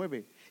Dios se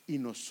mueve y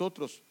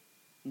nosotros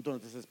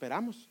nos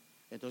desesperamos,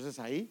 entonces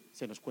ahí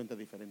se nos cuenta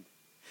diferente.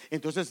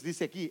 Entonces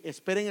dice aquí,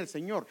 esperen en el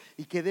Señor.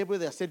 ¿Y qué debo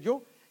de hacer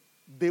yo?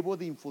 Debo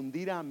de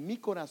infundir a mi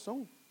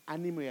corazón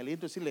ánimo y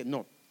aliento, decirle,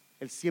 no,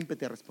 Él siempre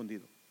te ha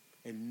respondido,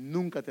 Él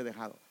nunca te ha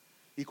dejado.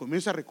 Y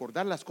comienza a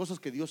recordar las cosas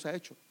que Dios ha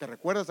hecho. ¿Te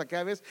recuerdas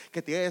aquella vez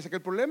que tenías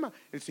aquel problema?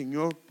 El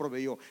Señor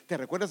proveyó. ¿Te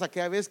recuerdas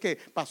aquella vez que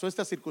pasó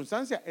esta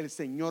circunstancia? El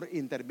Señor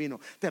intervino.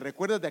 ¿Te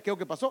recuerdas de aquello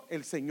que pasó?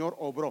 El Señor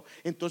obró.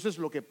 Entonces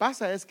lo que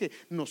pasa es que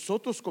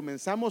nosotros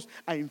comenzamos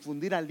a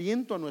infundir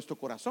aliento a nuestro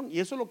corazón. Y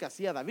eso es lo que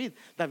hacía David.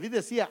 David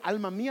decía,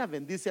 alma mía,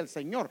 bendice al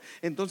Señor.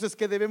 Entonces,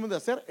 ¿qué debemos de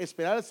hacer?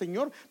 Esperar al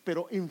Señor,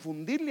 pero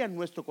infundirle a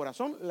nuestro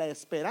corazón la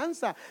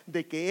esperanza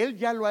de que Él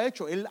ya lo ha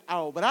hecho. Él ha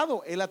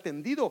obrado, Él ha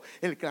atendido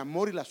el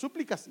clamor y la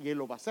súplica, y Él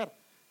lo va a hacer.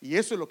 Y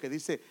eso es lo que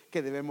dice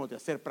que debemos de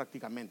hacer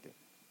prácticamente.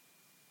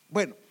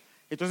 Bueno,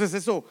 entonces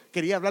eso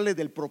quería hablarles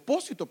del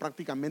propósito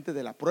prácticamente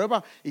de la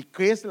prueba y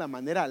qué es la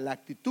manera, la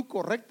actitud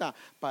correcta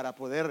para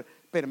poder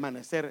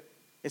permanecer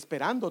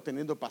esperando,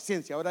 teniendo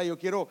paciencia. Ahora yo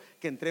quiero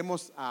que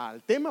entremos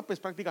al tema, pues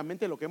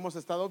prácticamente lo que hemos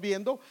estado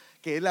viendo,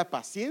 que es la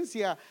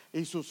paciencia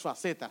y sus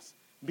facetas.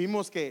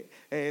 Vimos que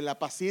la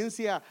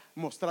paciencia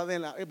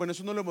mostrada bueno,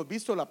 eso no lo hemos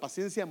visto, la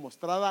paciencia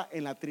mostrada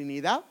en la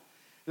Trinidad,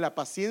 la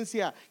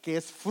paciencia que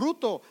es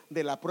fruto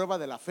de la prueba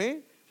de la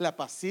fe, la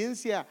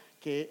paciencia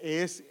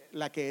que es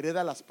la que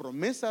hereda las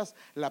promesas,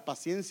 la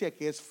paciencia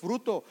que es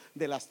fruto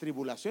de las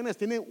tribulaciones.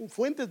 Tiene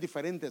fuentes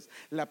diferentes.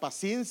 La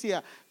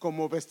paciencia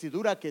como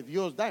vestidura que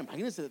Dios da.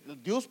 Imagínense,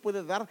 Dios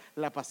puede dar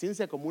la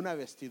paciencia como una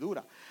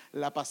vestidura.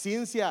 La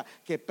paciencia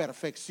que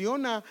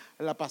perfecciona,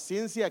 la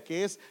paciencia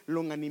que es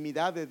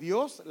longanimidad de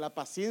Dios, la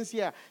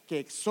paciencia que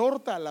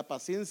exhorta, la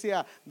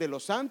paciencia de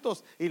los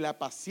santos y la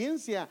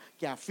paciencia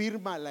que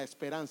afirma la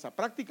esperanza.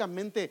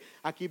 Prácticamente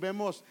aquí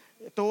vemos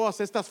todas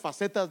estas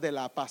facetas de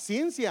la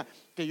paciencia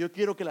que yo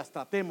quiero que las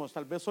tratemos.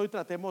 Tal vez hoy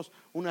tratemos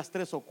unas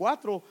 3 o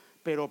 4,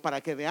 pero para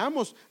que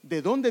veamos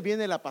de dónde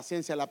viene la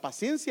paciencia. La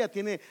paciencia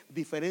tiene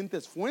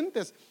diferentes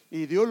fuentes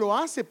y Dios lo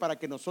hace para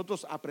que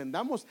nosotros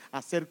aprendamos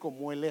a ser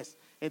como Él es.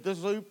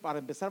 Entonces hoy, para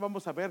empezar,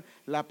 vamos a ver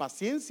la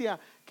paciencia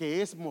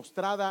que es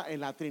mostrada en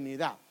la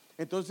Trinidad.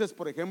 Entonces,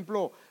 por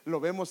ejemplo, lo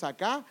vemos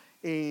acá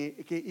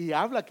y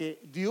habla que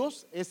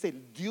Dios es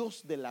el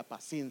Dios de la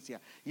paciencia.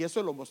 Y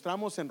eso lo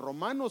mostramos en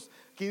Romanos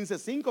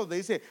 15:5, donde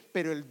dice,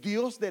 pero el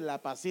Dios de la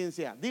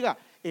paciencia. Diga,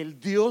 el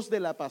Dios de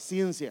la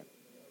paciencia.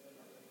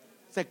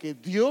 O sea que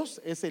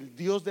Dios es el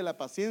Dios de la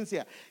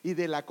paciencia y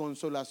de la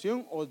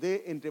consolación, o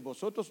de entre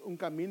vosotros un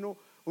camino,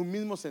 un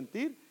mismo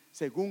sentir,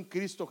 según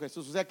Cristo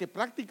Jesús. O sea que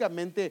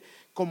prácticamente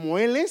como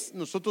Él es,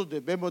 nosotros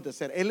debemos de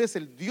ser. Él es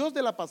el Dios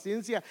de la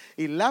paciencia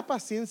y la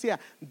paciencia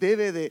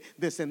debe de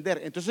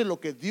descender. Entonces lo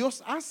que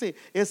Dios hace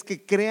es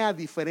que crea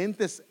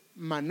diferentes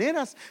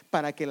maneras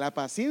para que la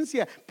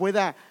paciencia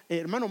pueda,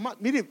 hermano,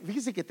 mire,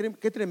 fíjese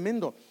qué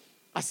tremendo.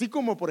 Así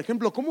como, por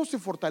ejemplo, ¿cómo se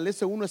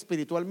fortalece uno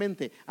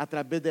espiritualmente? A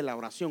través de la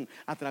oración,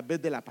 a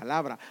través de la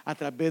palabra, a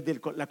través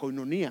de la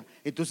coinonía.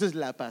 Entonces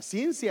la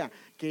paciencia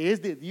que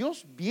es de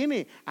Dios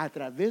viene a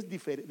través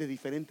de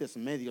diferentes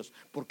medios.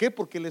 ¿Por qué?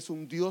 Porque Él es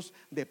un Dios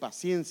de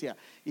paciencia.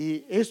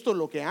 Y esto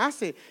lo que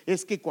hace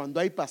es que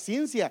cuando hay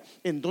paciencia,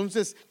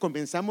 entonces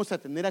comenzamos a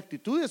tener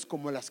actitudes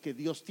como las que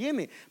Dios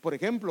tiene. Por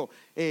ejemplo,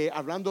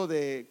 hablando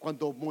de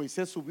cuando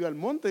Moisés subió al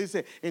monte,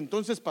 dice,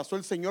 entonces pasó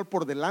el Señor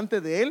por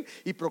delante de él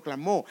y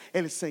proclamó,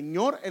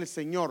 el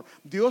Señor,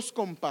 Dios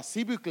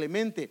compasivo y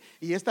clemente.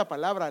 Y esta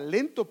palabra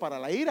lento para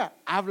la ira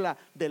habla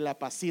de la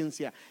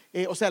paciencia.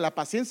 O sea, la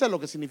paciencia lo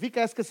que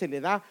significa es que se le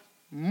da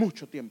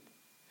mucho tiempo,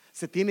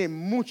 se tiene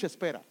mucha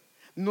espera.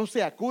 No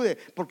se acude,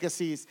 porque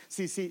si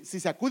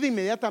se acude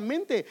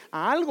inmediatamente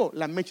a algo,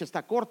 la mecha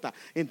está corta.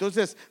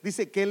 Entonces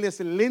dice que Él es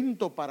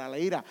lento para la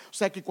ira. O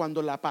sea que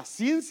cuando la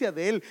paciencia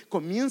de Él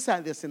comienza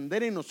a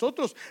descender en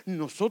nosotros,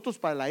 nosotros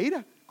para la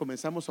ira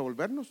comenzamos a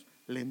volvernos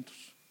lentos.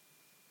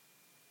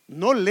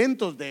 No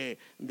lentos de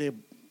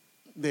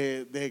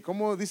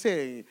 ¿cómo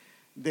dice?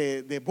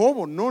 De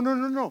bobo,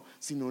 no,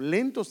 sino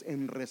lentos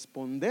en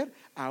responder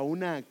a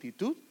una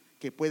actitud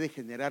que puede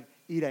generar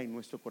ira en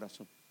nuestro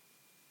corazón.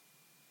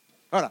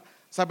 Ahora,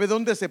 ¿sabe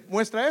dónde se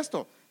muestra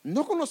esto?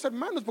 No con los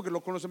hermanos, porque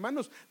con los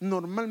hermanos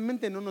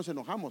normalmente no nos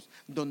enojamos.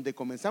 Donde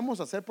comenzamos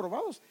a ser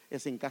probados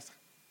es en casa.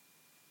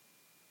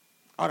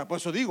 Ahora, por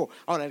eso digo,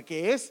 ahora el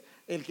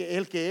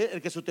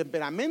que su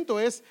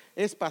temperamento es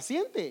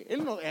paciente,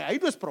 ahí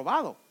no es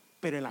probado,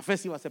 pero en la fe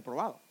sí va a ser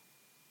probado.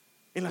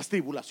 En las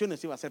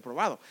tribulaciones sí va a ser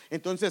probado.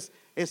 Entonces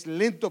es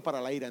lento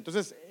para la ira.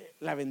 Entonces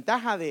la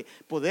ventaja de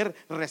poder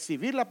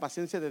recibir la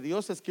paciencia de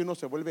Dios es que uno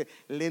se vuelve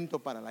lento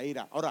para la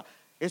ira. Ahora,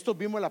 esto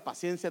vimos la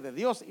paciencia de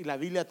Dios, y la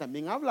Biblia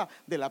también habla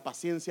de la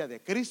paciencia de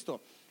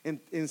Cristo.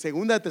 En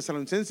 2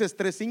 Tesalonicenses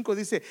 3:5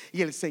 dice: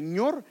 y el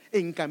Señor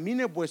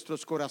encamine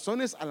vuestros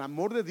corazones al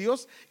amor de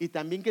Dios, y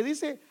también, ¿qué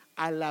dice?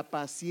 A la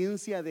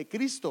paciencia de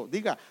Cristo.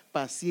 Diga,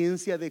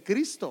 paciencia de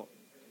Cristo.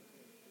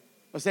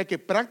 O sea que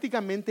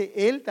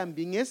prácticamente Él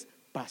también es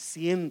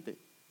paciente.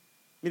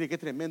 Mire qué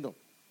tremendo.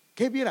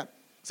 ¿Qué viera?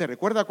 ¿Se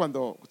recuerda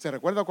cuando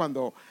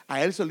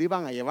a Él se lo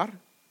iban a llevar?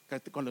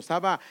 Cuando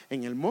estaba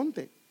en el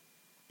monte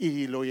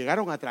y lo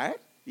llegaron a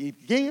traer, y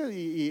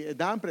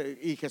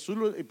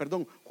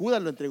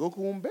Judas lo entregó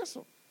con un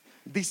beso.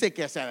 Dice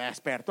que se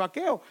despertó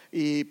aquello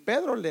y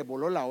Pedro le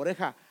voló la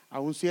oreja a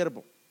un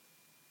siervo.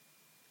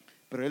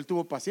 Pero él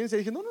tuvo paciencia y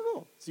dije: no,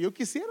 si yo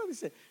quisiera,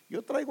 dice,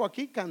 yo traigo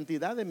aquí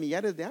cantidad de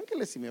millares de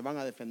ángeles y me van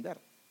a defender,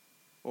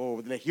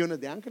 o legiones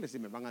de ángeles y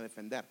me van a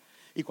defender.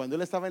 Y cuando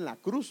él estaba en la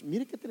cruz,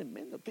 mire qué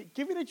tremendo.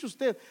 ¿Qué hubiera hecho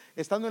usted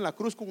estando en la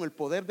cruz con el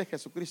poder de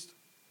Jesucristo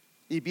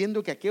y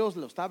viendo que aquellos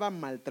lo estaban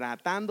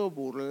maltratando,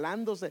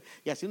 burlándose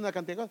y haciendo una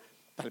cantidad de cosas?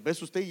 Tal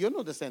vez usted y yo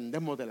nos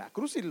descendemos de la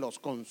cruz y los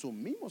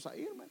consumimos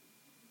ahí, hermano.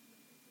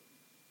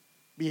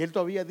 Y él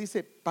todavía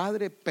dice: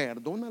 Padre,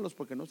 perdónalos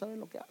porque no saben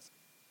lo que hacen.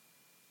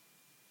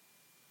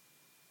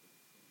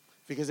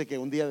 Fíjese que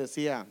un día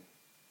decía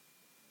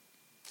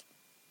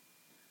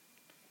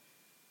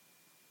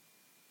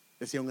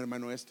un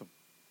hermano esto,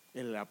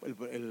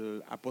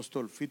 el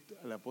apóstol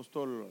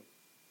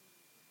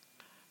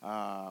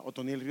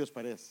Otoniel Ríos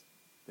Paredes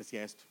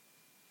decía esto: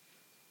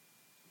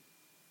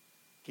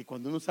 que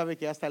cuando uno sabe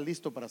que ya está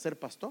listo para ser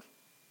pastor,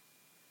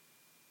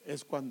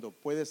 es cuando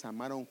puedes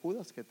amar a un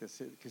Judas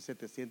que se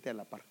te siente a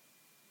la par.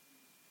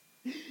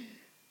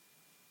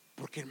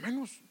 Porque,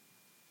 hermanos,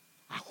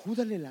 a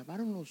Judas le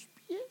lavaron los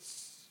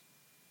pies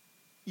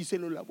y se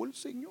lo lavó el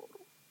Señor.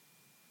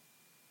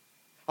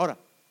 Ahora,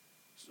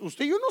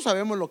 usted y yo no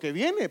sabemos lo que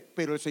viene,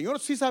 pero el Señor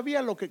sí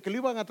sabía que lo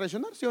iban a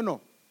traicionar, ¿sí o no?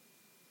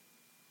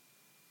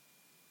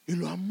 Y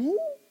lo amó.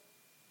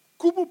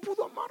 ¿Cómo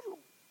pudo amarlo?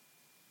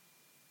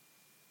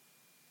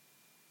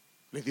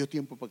 Le dio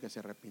tiempo para que se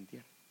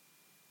arrepintiera.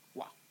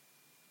 Wow.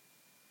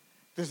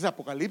 Entonces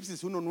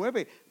Apocalipsis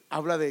 1:9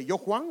 habla de: yo,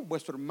 Juan,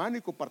 vuestro hermano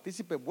y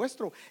copartícipe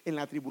vuestro en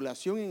la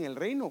tribulación, en el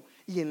reino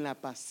y en la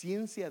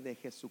paciencia de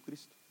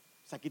Jesucristo.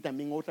 O sea, aquí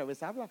también otra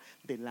vez habla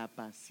de la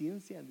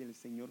paciencia del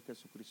Señor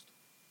Jesucristo.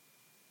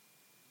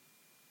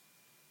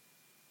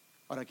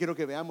 Ahora quiero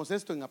que veamos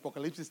esto en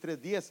Apocalipsis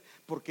 3:10: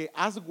 porque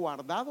has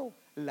guardado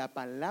la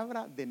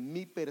palabra de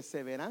mi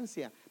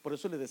perseverancia. Por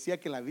eso le decía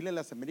que la Biblia de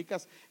las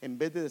Américas, en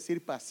vez de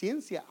decir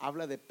paciencia,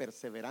 habla de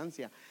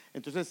perseverancia.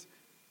 Entonces,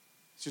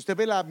 si usted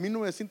ve la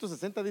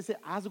 1960, dice: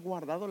 has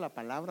guardado la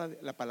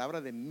palabra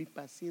de mi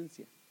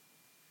paciencia.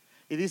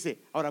 Y dice: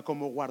 ahora,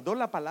 como guardó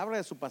la palabra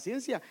de su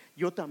paciencia,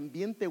 yo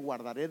también te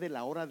guardaré de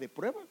la hora de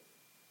prueba,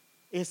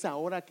 esa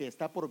hora que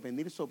está por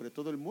venir sobre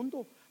todo el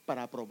mundo,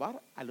 para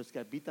probar a los que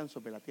habitan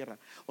sobre la tierra.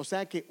 O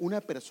sea que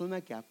una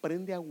persona que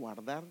aprende a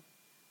guardar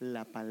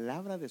la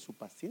palabra de su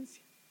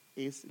paciencia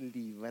es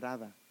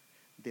librada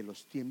de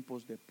los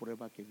tiempos de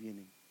prueba que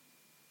vienen.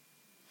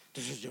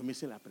 Entonces yo me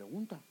hice la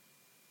pregunta: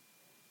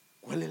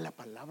 ¿cuál es la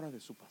palabra de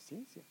su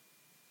paciencia?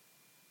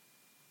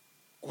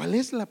 ¿Cuál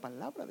es la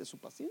palabra de su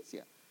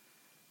paciencia?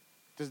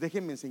 Entonces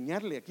déjenme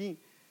enseñarle aquí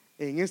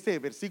en este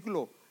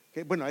versículo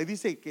que, bueno, ahí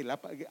dice que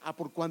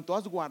por cuanto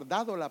has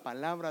guardado la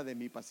palabra de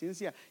mi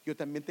paciencia, yo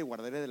también te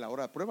guardaré de la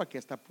hora de prueba que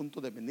está a punto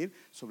de venir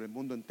sobre el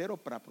mundo entero,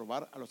 para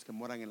probar a los que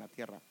moran en la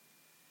tierra.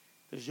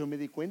 Entonces yo me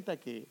di cuenta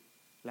que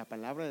la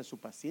palabra de su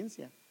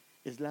paciencia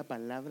es la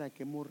palabra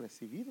que hemos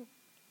recibido,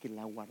 que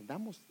la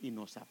guardamos y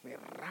nos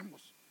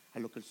aferramos a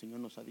lo que el Señor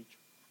nos ha dicho,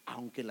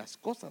 aunque las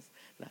cosas,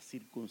 las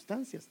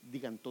circunstancias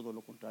digan todo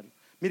lo contrario.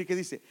 Mire que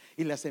dice: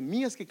 y las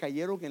semillas que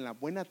cayeron en la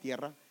buena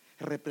tierra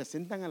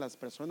representan a las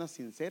personas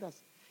sinceras,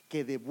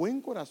 que de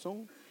buen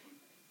corazón,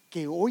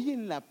 que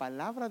oyen la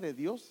palabra de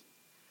Dios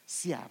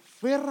se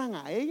aferran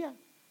a ella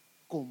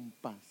con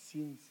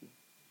paciencia.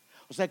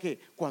 O sea que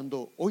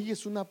cuando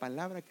oyes una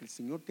palabra que el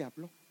Señor te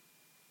habló,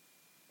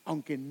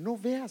 aunque no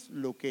veas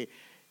lo que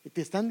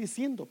te están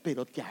diciendo,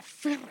 pero te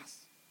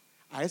aferras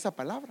a esa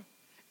palabra,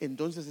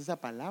 entonces esa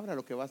palabra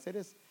lo que va a hacer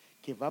es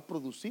que va a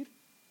producir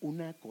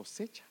una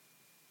cosecha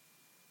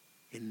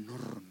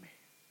enorme.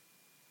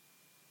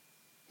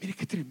 Mire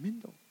qué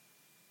tremendo.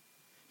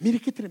 Mire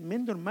qué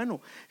tremendo, hermano.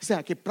 O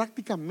sea, que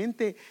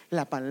prácticamente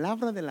la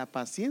palabra de la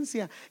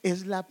paciencia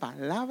es la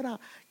palabra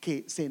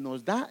que se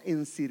nos da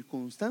en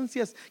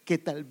circunstancias que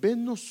tal vez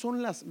no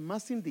son las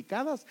más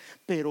indicadas,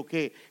 pero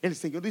que el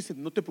Señor dice: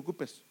 no te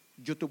preocupes,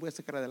 yo te voy a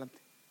sacar adelante.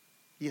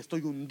 Y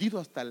estoy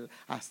hundido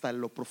hasta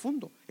lo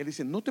profundo. Él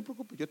dice: no te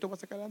preocupes, yo te voy a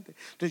sacar adelante.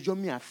 Entonces yo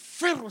me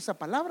aferro a esa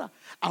palabra,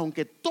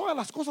 aunque todas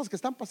las cosas que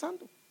están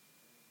pasando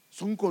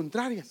son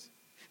contrarias.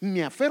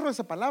 Me aferro a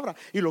esa palabra,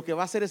 y lo que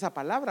va a hacer esa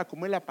palabra,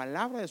 como es la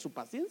palabra de su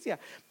paciencia,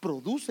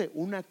 produce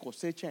una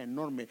cosecha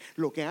enorme.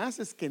 Lo que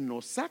hace es que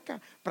nos saca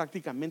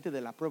prácticamente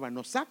de la prueba,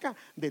 nos saca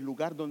del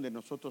lugar donde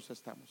nosotros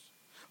estamos.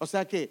 O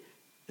sea que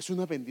es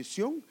una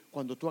bendición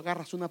cuando tú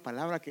agarras una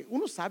palabra que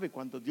uno sabe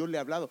cuando Dios le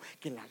ha hablado,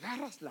 que la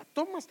agarras, la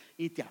tomas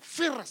y te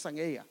aferras en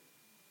ella.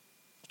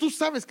 Tú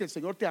sabes que el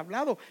Señor te ha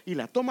hablado y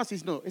la tomas y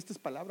dices: no, esta es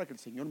palabra que el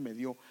Señor me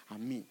dio a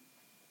mí.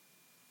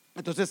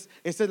 Entonces,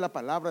 esta es la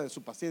palabra de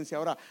su paciencia.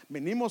 Ahora,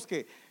 venimos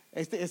que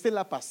esta es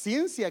la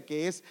paciencia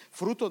que es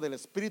fruto del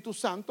Espíritu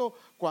Santo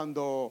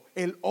cuando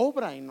Él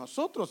obra en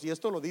nosotros. Y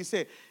esto lo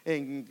dice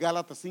en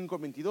Gálatas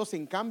 5:22.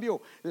 En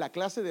cambio, la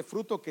clase de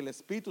fruto que el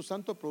Espíritu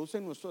Santo produce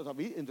en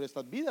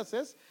nuestras vidas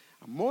es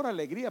amor,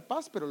 alegría,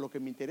 paz. Pero lo que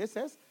me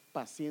interesa es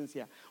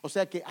paciencia. O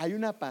sea que hay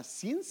una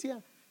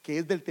paciencia que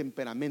es del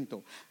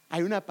temperamento.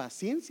 Hay una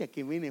paciencia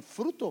que viene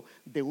fruto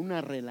de una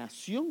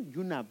relación y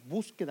una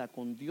búsqueda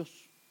con Dios.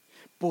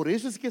 Por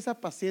eso es que esa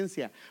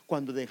paciencia,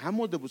 cuando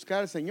dejamos de buscar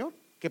al Señor,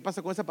 ¿qué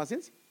pasa con esa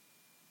paciencia?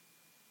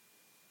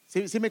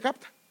 ¿Sí me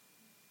capta?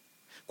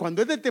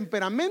 Cuando es del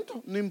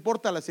temperamento, no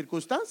importa las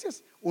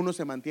circunstancias, uno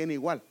se mantiene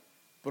igual,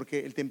 porque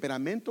el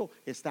temperamento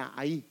está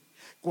ahí.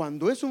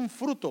 Cuando es un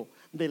fruto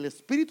del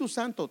Espíritu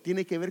Santo,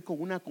 tiene que ver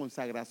con una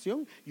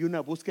consagración y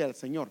una búsqueda del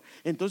Señor.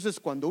 Entonces,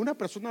 cuando una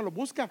persona lo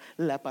busca,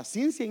 la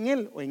paciencia en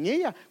él o en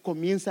ella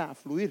comienza a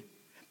fluir.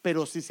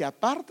 Pero si se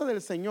aparta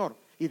del Señor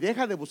y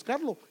deja de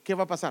buscarlo, ¿qué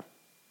va a pasar?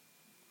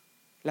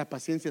 La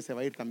paciencia se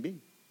va a ir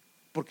también,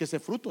 porque ese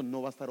fruto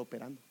no va a estar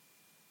operando.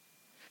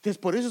 Entonces,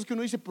 por eso es que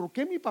uno dice: ¿por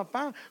qué mi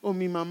papá o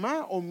mi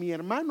mamá o mi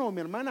hermano o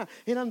mi hermana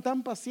eran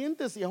tan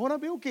pacientes y ahora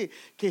veo que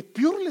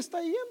peor le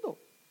está yendo?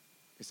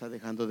 Está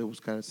dejando de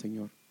buscar al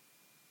Señor,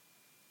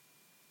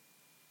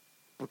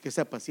 porque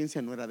esa paciencia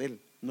no era de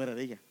él, no era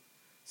de ella,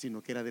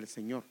 sino que era del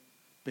Señor.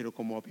 Pero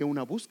como había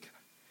una búsqueda,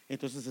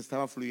 entonces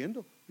estaba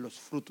fluyendo los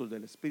frutos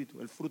del Espíritu,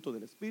 el fruto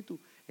del Espíritu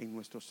en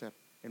nuestro ser,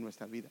 en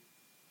nuestra vida.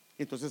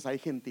 Entonces hay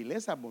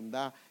gentileza,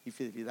 bondad y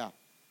fidelidad.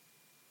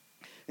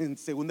 En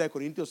 2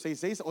 Corintios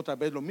 6:6, otra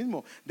vez lo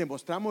mismo: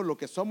 demostramos lo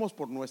que somos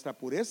por nuestra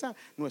pureza,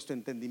 nuestro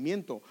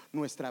entendimiento,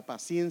 nuestra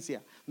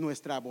paciencia,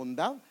 nuestra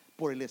bondad,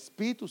 por el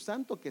Espíritu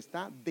Santo que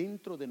está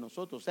dentro de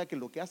nosotros. O sea que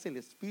lo que hace el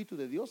Espíritu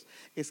de Dios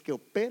es que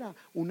opera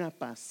una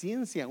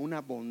paciencia,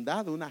 una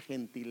bondad, una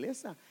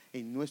gentileza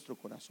en nuestro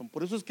corazón.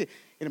 Por eso es que,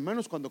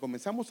 hermanos, cuando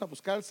comenzamos a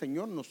buscar al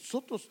Señor,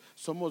 nosotros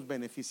somos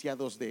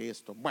beneficiados de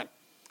esto. Bueno,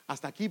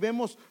 hasta aquí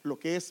vemos lo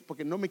que es,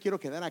 porque no me quiero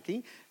quedar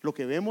aquí, lo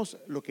que vemos,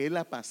 lo que es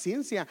la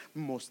paciencia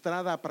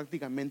mostrada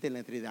prácticamente en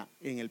la Trinidad,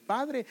 en el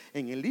Padre,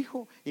 en el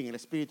Hijo y en el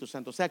Espíritu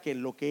Santo. O sea que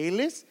lo que Él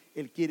es,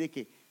 Él quiere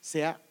que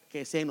sea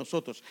en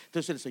nosotros.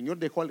 Entonces el Señor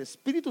dejó al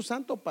Espíritu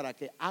Santo para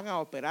que haga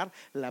operar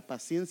la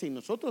paciencia en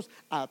nosotros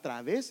a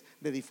través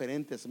de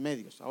diferentes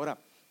medios. Ahora,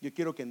 yo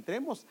quiero que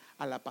entremos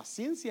a la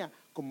paciencia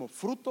como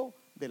fruto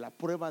de la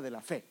prueba de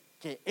la fe,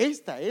 que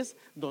esta es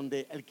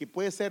donde el que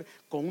puede ser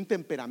con un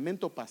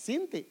temperamento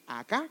paciente,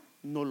 acá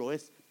no lo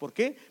es. ¿Por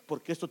qué?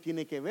 Porque esto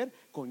tiene que ver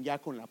con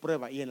la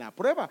prueba. Y en la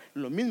prueba,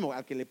 lo mismo,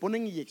 al que le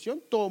ponen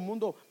inyección, todo el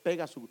mundo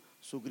pega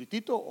su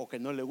gritito o que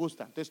no le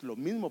gusta. Entonces lo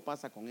mismo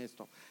pasa con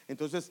esto.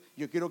 Entonces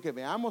yo quiero que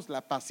veamos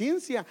la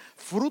paciencia,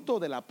 fruto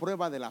de la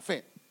prueba de la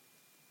fe.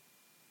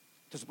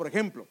 Entonces, por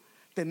ejemplo,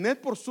 tened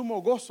por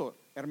sumo gozo,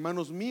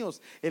 hermanos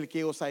míos, el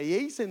que os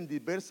halléis en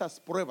diversas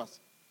pruebas,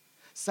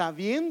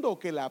 sabiendo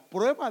que la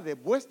prueba de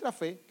vuestra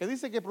fe, ¿qué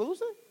dice que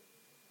produce?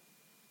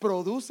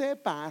 Produce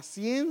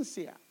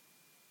paciencia.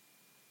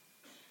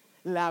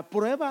 La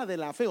prueba de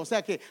la fe. O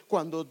sea que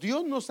cuando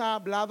Dios nos ha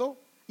hablado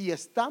y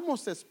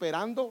estamos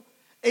esperando,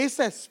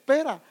 esa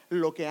espera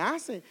lo que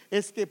hace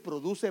es que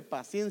produce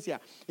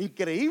paciencia.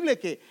 Increíble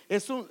que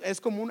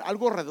es como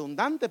algo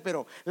redundante,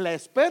 pero la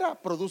espera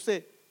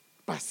produce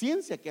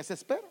paciencia, que es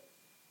espera.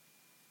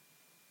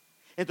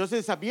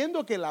 Entonces,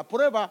 sabiendo que la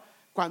prueba,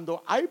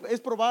 cuando es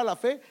probada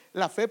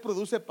la fe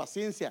produce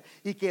paciencia,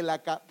 y que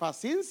la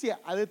paciencia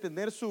ha de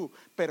tener su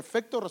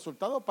perfecto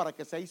resultado para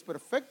que seáis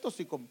perfectos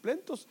y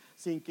completos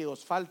sin que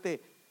os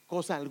falte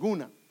cosa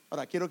alguna.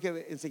 Ahora quiero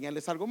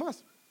enseñarles algo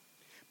más.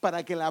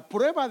 Para que la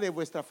prueba de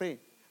vuestra fe,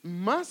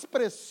 más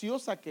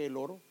preciosa que el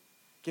oro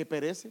que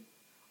perece,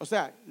 o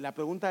sea, la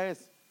pregunta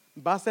es: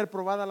 va a ser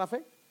probada la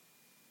fe,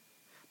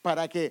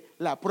 para que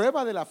la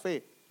prueba de la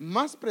fe,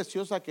 más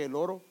preciosa que el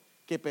oro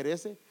que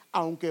perece,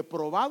 aunque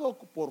probado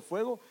por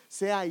fuego,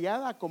 sea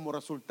hallada como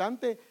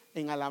resultante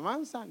en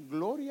alabanza,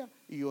 gloria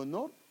y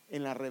honor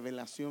en la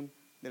revelación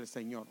del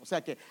Señor. O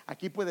sea que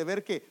aquí puede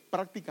ver que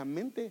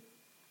prácticamente,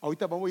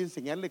 ahorita vamos a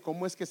enseñarle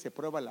cómo es que se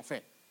prueba la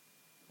fe.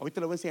 Ahorita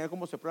le voy a enseñar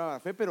cómo se prueba la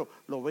fe, pero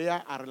lo voy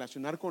a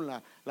relacionar con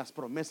las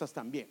promesas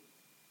también,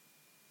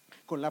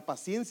 con la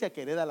paciencia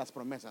que hereda las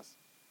promesas.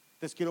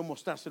 Entonces quiero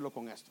mostrárselo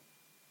con esto.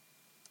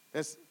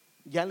 Entonces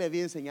ya le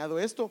había enseñado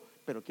esto,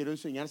 pero quiero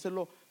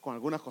enseñárselo con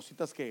algunas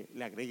cositas que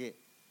le agregué.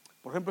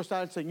 Por ejemplo,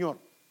 está el Señor.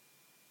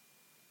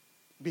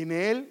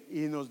 Viene Él y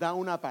nos da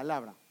una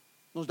palabra.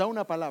 Nos da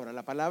una palabra.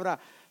 La palabra,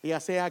 ya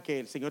sea que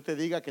el Señor te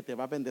diga que te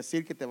va a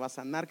bendecir, que te va a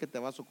sanar, que te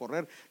va a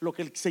socorrer, lo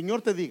que el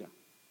Señor te diga,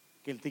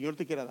 que el Señor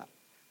te quiera dar.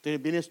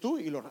 Entonces vienes tú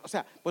y o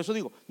sea, por eso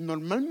digo,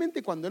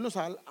 normalmente cuando Él nos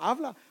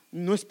habla,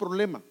 no es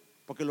problema,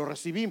 porque lo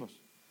recibimos.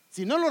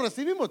 Si no lo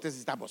recibimos, entonces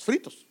estamos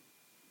fritos,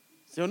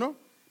 ¿sí o no?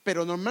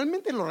 Pero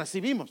normalmente lo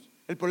recibimos.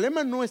 El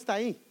problema no está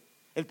ahí.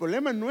 El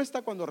problema no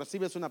está cuando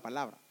recibes una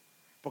palabra,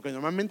 porque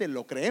normalmente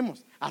lo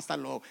creemos, hasta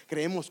lo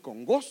creemos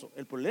con gozo.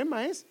 El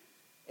problema es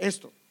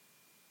esto.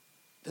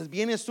 Entonces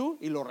vienes tú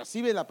y lo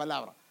recibes la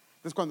palabra.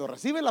 Entonces cuando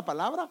recibes la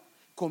palabra,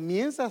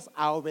 comienzas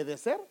a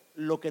obedecer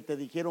lo que te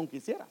dijeron que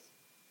hicieras.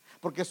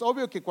 Porque es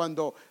obvio que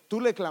cuando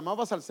tú le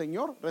clamabas al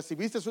Señor,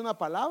 recibiste una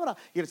palabra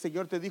y el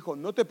Señor te dijo,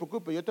 no te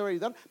preocupes, yo te voy a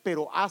ayudar,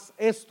 pero haz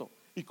esto.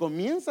 Y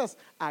comienzas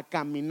a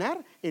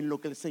caminar en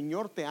lo que el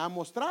Señor te ha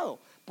mostrado.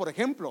 Por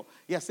ejemplo,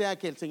 ya sea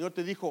que el Señor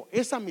te dijo,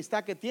 esa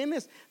amistad que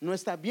tienes no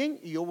está bien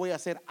y yo voy a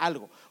hacer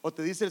algo. O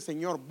te dice el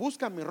Señor,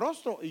 busca mi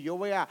rostro y yo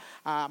voy a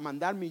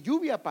mandar mi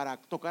lluvia para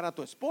tocar a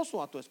tu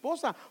esposo, a tu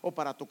esposa, o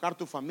para tocar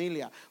tu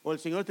familia. O el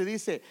Señor te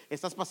dice,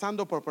 estás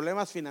pasando por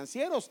problemas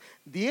financieros,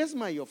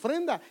 diezma y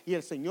ofrenda y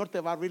el Señor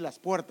te va a abrir las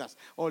puertas.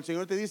 O el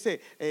Señor te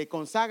dice,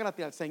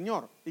 conságrate al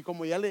Señor. Y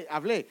como ya le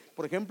hablé,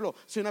 por ejemplo,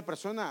 si una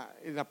persona,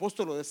 el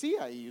apóstol lo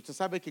decía, y usted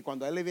sabe que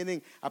cuando a él le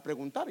vienen a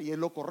preguntar, y es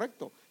lo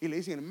correcto, y le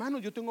dicen, hermano,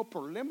 yo tengo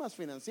problemas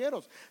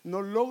financieros,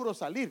 no logro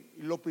salir.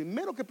 Y lo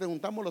primero que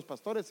preguntamos los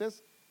pastores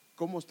es,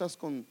 ¿cómo estás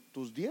con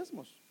tus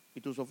diezmos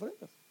y tus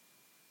ofrendas?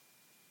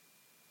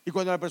 Y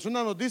cuando la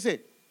persona nos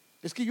dice,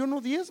 es que yo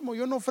no diezmo,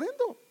 yo no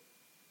ofrendo,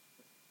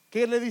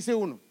 ¿qué le dice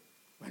uno?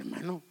 Bueno,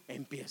 hermano,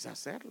 empieza a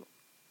hacerlo.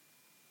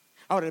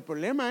 Ahora, el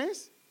problema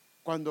es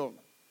cuando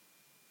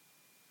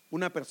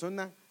una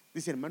persona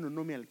dice, hermano,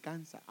 no me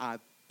alcanza,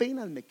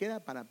 apenas me queda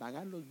para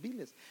pagar los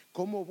biles,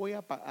 ¿cómo voy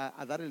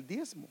a dar el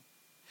diezmo?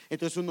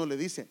 Entonces uno le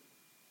dice,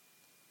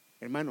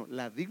 hermano,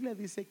 la Biblia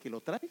dice que lo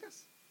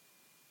traigas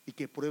y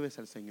que pruebes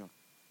al Señor,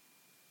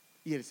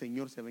 y el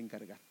Señor se va a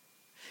encargar.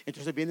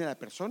 Entonces viene la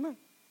persona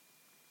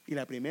y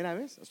la primera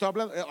vez,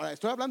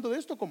 estoy hablando de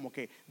esto como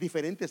que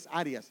diferentes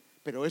áreas,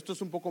 pero esto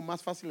es un poco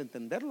más fácil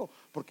entenderlo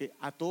porque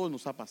a todos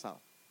nos ha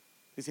pasado.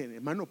 Dicen,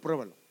 hermano,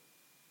 pruébalo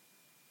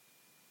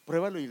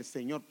y el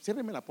Señor,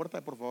 ciérreme la puerta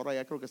por favor,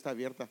 allá creo que está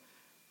abierta.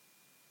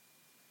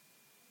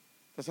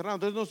 Está cerrado,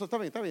 entonces no,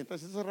 está bien, está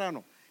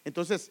cerrado.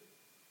 Entonces,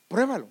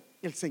 pruébalo,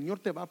 el Señor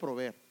te va a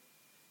proveer.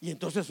 Y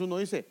entonces uno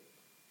dice,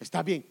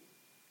 está bien,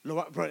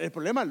 el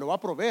problema lo va a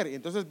proveer. Y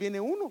entonces viene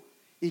uno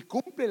y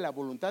cumple la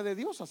voluntad de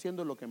Dios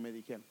haciendo lo que me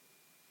dijeron.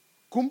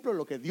 Cumplo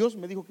lo que Dios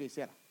me dijo que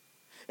hiciera.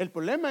 El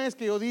problema es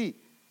que yo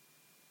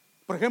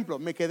por ejemplo,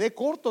 me quedé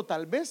corto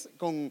tal vez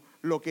con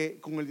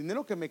el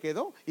dinero que me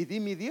quedó y di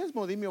mi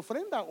diezmo, di mi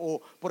ofrenda.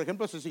 O por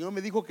ejemplo, si el Señor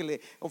me dijo que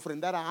le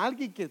ofrendara a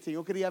alguien que el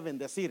Señor quería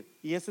bendecir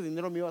y ese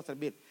dinero me iba a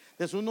servir.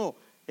 Entonces uno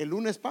el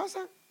lunes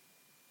pasa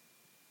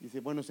y dice,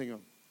 bueno, Señor,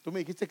 tú me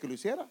dijiste que lo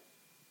hiciera.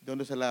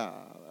 ¿Dónde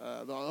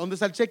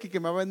está el cheque que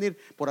me va a venir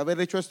por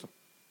haber hecho esto?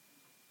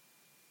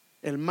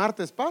 El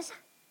martes pasa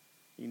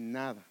y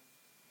nada.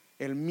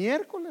 El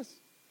miércoles,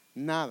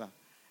 nada.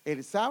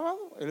 El sábado,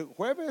 el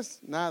jueves,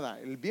 nada.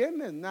 El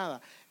viernes,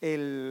 nada.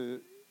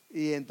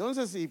 Y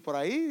entonces, y por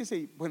ahí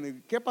dice,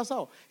 bueno, ¿qué ha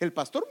pasado? El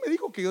pastor me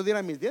dijo que yo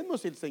diera mis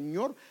diezmos y el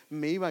Señor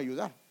me iba a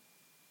ayudar.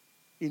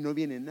 Y no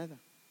viene nada.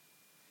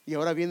 Y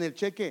ahora viene el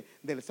cheque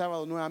del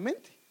sábado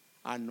nuevamente.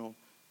 No.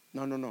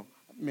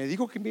 Me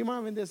dijo que me iba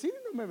a bendecir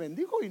y no me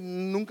bendijo y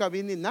nunca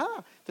viene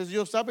nada. Entonces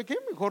yo, ¿sabe qué?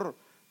 Mejor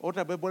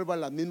otra vez vuelvo a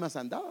las mismas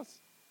andadas.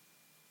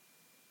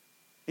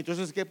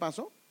 Entonces, ¿qué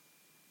pasó?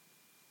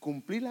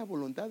 Cumplí la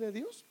voluntad de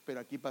Dios, pero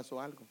aquí pasó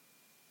algo.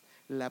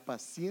 La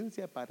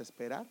paciencia para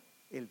esperar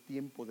el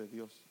tiempo de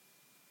Dios.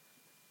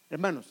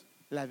 Hermanos,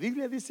 la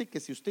Biblia dice que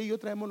si usted y yo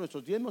traemos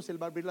nuestros diezmos,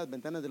 Él va a abrir las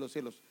ventanas de los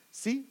cielos.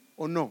 ¿Sí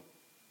o no?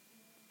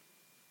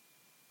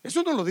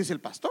 Eso no lo dice el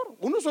pastor.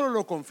 Uno solo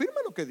lo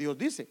confirma lo que Dios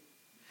dice.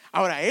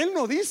 Ahora, Él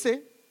no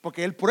dice,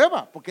 porque Él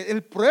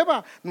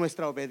prueba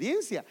nuestra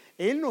obediencia.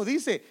 Él no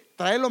dice,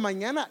 tráelo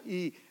mañana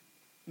y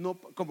no,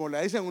 como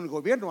le dicen en el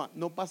gobierno,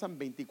 no pasan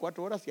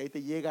 24 horas y ahí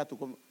te llega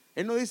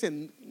Él no dice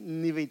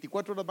ni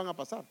 24 horas van a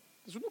pasar.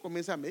 Entonces uno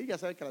comienza a medir, ya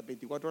sabe que a las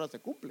 24 horas se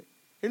cumple.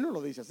 Él no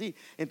lo dice así.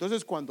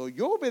 Entonces cuando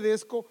yo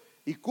obedezco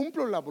y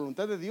cumplo la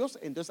voluntad de Dios,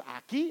 entonces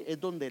aquí es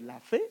donde la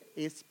fe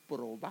es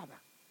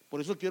probada. Por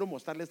eso quiero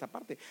mostrarle esta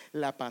parte,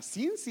 la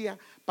paciencia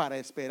para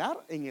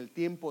esperar en el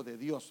tiempo de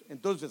Dios.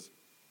 Entonces,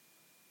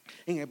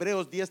 en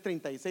Hebreos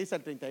 10:36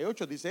 al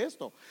 38 dice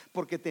esto: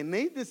 porque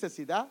tenéis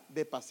necesidad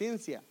de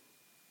paciencia.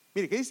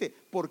 Mire, ¿qué dice?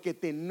 Porque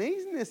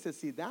tenéis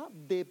necesidad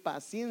de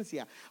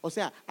paciencia. O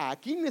sea,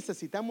 aquí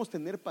necesitamos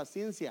tener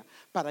paciencia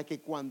para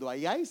que cuando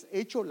hayáis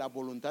hecho la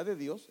voluntad de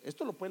Dios,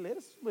 esto lo puede leer,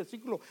 es un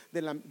versículo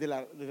de la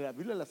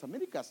Biblia de las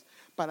Américas,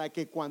 para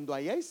que cuando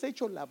hayáis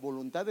hecho la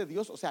voluntad de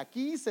Dios, o sea,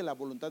 aquí hice la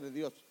voluntad de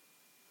Dios,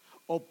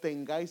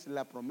 obtengáis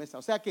la promesa.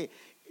 O sea que,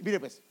 mire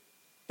pues,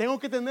 tengo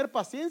que tener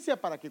paciencia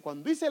para que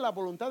cuando hice la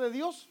voluntad de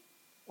Dios,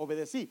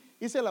 obedecí,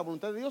 hice la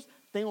voluntad de Dios,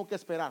 tengo que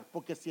esperar,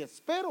 porque si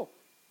espero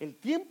el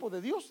tiempo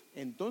de Dios,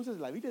 entonces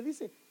la Biblia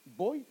dice,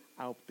 voy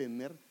a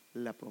obtener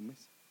la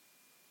promesa.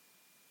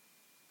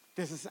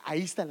 Entonces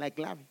ahí está la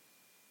clave.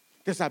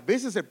 Entonces a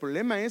veces el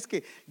problema es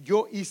que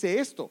yo hice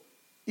esto,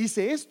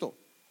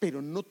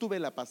 pero no tuve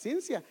la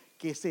paciencia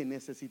que se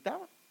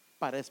necesitaba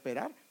para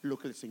esperar lo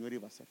que el Señor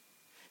iba a hacer.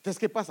 Entonces,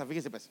 ¿qué pasa?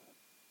 Fíjese pues,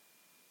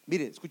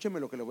 mire, escúcheme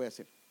lo que le voy a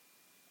hacer.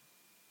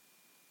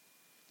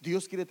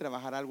 Dios quiere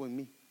trabajar algo en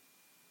mí,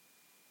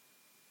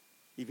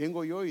 y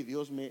vengo yo y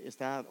Dios me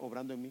está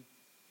obrando en mí,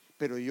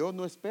 pero yo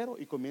no espero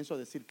y comienzo a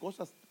decir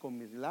cosas con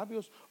mis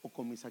labios o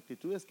con mis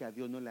actitudes que a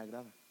Dios no le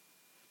agrada.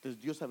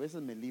 Entonces Dios a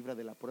veces me libra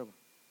de la prueba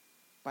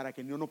para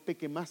que yo no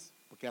peque más,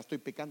 porque ya estoy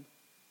pecando.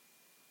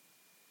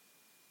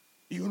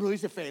 Y uno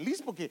dice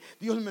feliz porque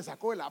Dios me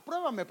sacó de la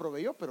prueba, me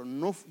proveyó, pero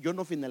no, yo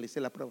no finalicé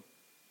la prueba,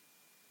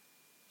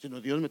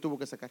 sino Dios me tuvo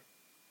que sacar,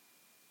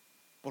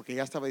 porque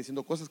ya estaba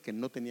diciendo cosas que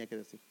no tenía que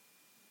decir.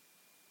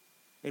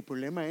 El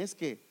problema es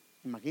que,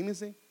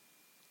 imagínense,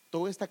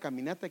 toda esta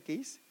caminata que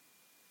hice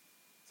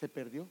se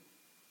perdió,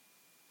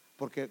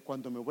 porque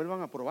cuando me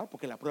vuelvan a probar,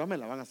 porque la prueba me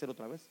la van a hacer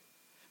otra vez,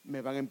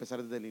 me van a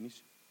empezar desde el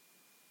inicio.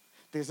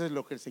 Entonces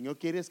lo que el Señor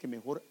quiere es que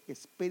mejor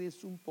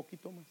esperes un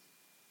poquito más,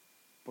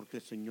 porque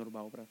el Señor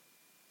va a obrar.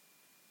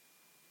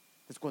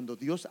 Entonces cuando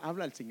Dios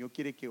habla, el Señor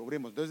quiere que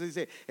obremos. Entonces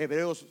dice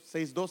Hebreos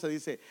 6:12,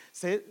 dice,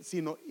 sed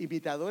sino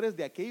imitadores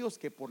de aquellos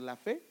que por la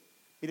fe,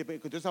 mire,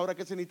 entonces ahora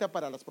 ¿qué se necesita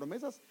para las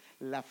promesas?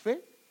 La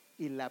fe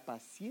y la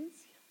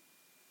paciencia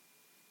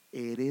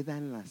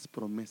heredan las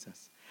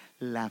promesas.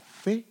 La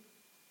fe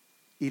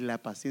y la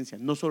paciencia,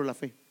 no solo la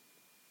fe.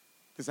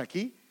 Entonces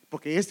aquí,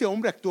 porque este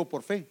hombre actuó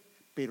por fe,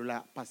 pero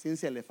la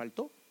paciencia le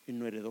faltó y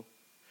no heredó.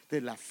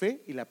 Entonces la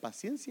fe y la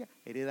paciencia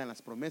heredan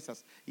las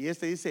promesas. Y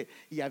este dice,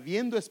 y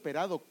habiendo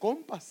esperado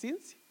con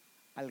paciencia,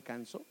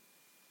 alcanzó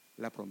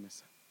la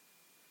promesa.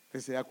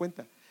 Entonces se da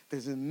cuenta.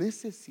 Entonces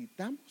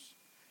necesitamos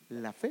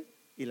la fe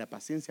y la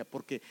paciencia,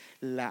 porque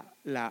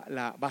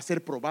va a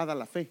ser probada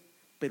la fe.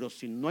 Pero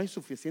si no hay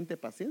suficiente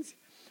paciencia,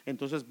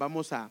 entonces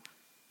vamos a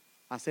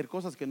hacer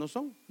cosas que no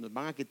son, nos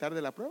van a quitar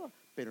de la prueba,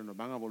 pero nos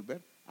van a volver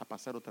a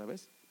pasar otra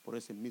vez por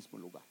ese mismo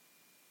lugar.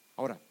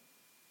 Ahora,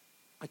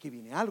 aquí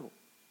viene algo.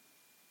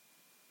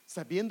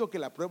 Sabiendo que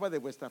la prueba de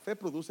vuestra fe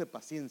produce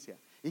paciencia,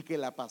 y que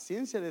la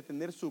paciencia de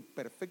tener su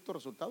perfecto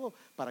resultado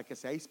para que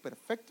seáis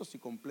perfectos y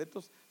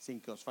completos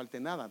sin que os falte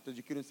nada.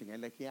 Entonces yo quiero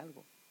enseñarle aquí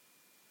algo,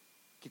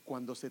 que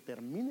cuando se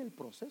termine el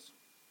proceso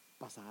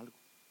pasa algo.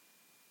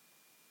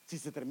 Si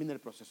se termina el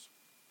proceso,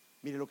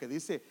 mire lo que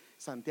dice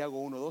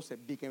Santiago 1:12: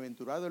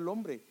 bienaventurado el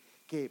hombre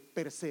que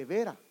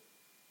persevera,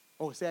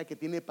 o sea que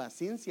tiene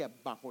paciencia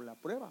bajo la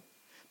prueba,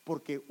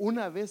 porque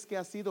una vez que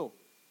ha sido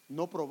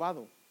no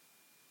probado,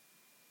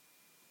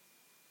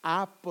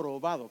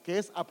 aprobado. ¿Qué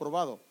es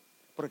aprobado?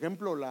 Por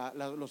ejemplo,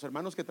 los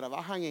hermanos que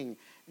trabajan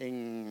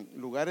en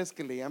lugares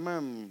que le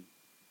llaman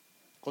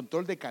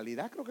control de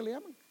calidad, creo que le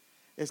llaman,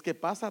 es que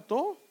pasa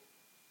todo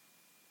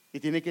y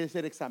tiene que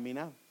ser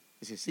examinado.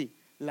 Dice, sí,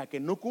 la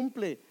que no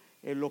cumple,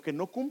 lo que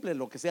no cumple,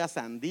 lo que sea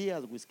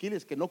sandías,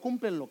 whiskyles, que no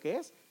cumplen lo que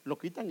es, lo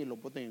quitan y lo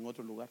ponen en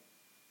otro lugar.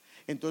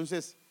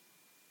 Entonces,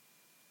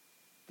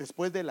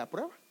 después de la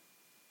prueba,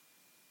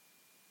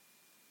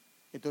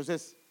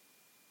 entonces,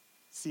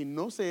 si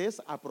no se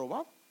es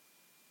aprobado,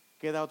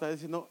 queda otra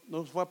vez,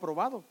 no fue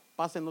aprobado,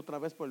 pasen otra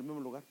vez por el mismo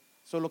lugar,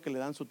 solo que le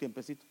dan su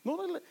tiempecito. No,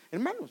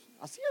 hermanos,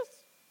 así es.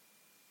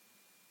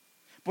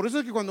 Por eso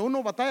es que cuando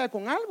uno batalla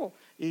con algo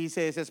y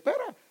se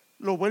desespera,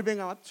 lo vuelven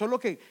a, solo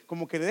que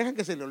como que le dejan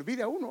que se le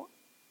olvide a uno,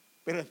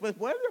 pero después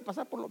vuelve a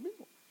pasar por lo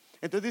mismo.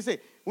 Entonces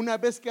dice, una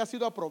vez que ha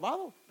sido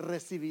aprobado,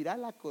 recibirá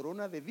la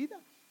corona de vida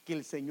que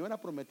el Señor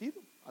ha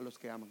prometido a los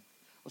que aman.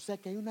 O sea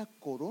que hay una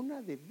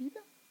corona de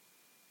vida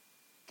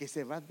que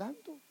se va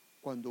dando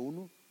cuando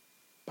uno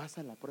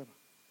pasa la prueba,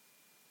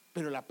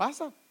 pero la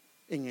pasa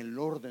en el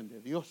orden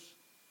de Dios.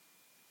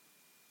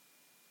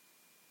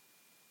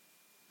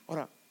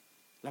 Ahora,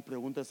 la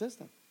pregunta es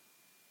esta: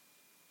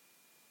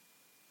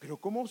 ¿pero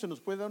cómo se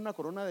nos puede dar una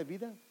corona de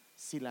vida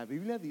si la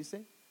Biblia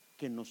dice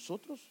que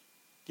nosotros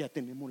ya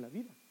tenemos la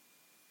vida?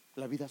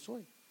 La vida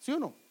soy, ¿sí o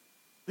no?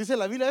 ¿Dice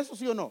la Biblia eso,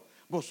 sí o no?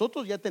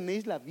 Vosotros ya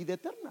tenéis la vida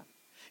eterna.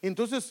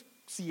 Entonces,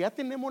 si ya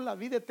tenemos la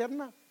vida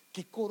eterna,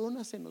 ¿qué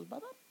corona se nos va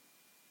a dar?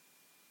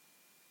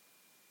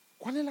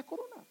 ¿Cuál es la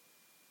corona?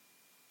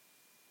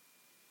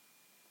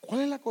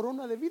 ¿Cuál es la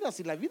corona de vida?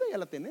 Si la vida ya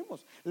la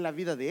tenemos, la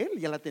vida de Él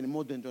ya la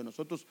tenemos dentro de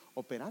nosotros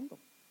operando.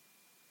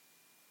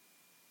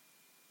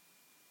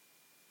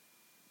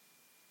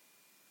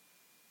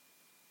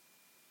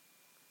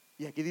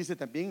 Y aquí dice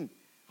también,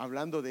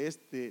 hablando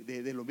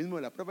de lo mismo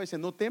de la prueba, dice: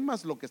 no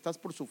temas lo que estás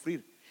por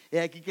sufrir. He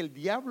aquí que el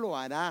diablo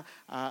hará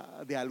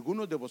de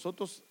algunos de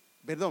vosotros,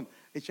 perdón,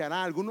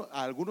 echará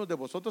a algunos de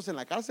vosotros en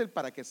la cárcel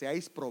para que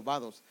seáis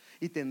probados,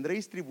 y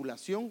tendréis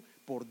tribulación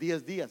por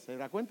 10 días. ¿Se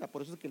da cuenta?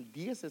 Por eso es que el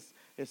 10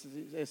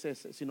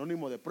 es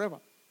sinónimo de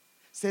prueba.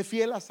 Sé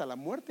fiel hasta la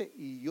muerte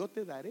y yo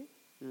te daré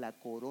la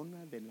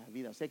corona de la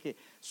vida. O sea que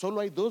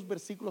solo hay 2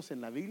 versículos en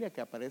la Biblia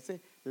que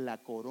aparece la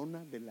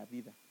corona de la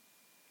vida.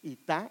 Y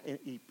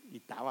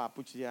estaba,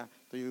 pucha, ya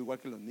estoy igual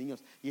que los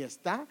niños. Y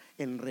está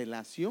en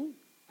relación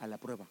a la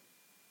prueba,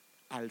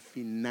 al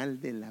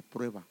final de la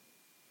prueba,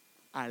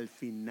 al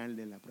final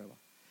de la prueba.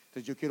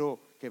 Entonces yo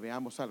quiero que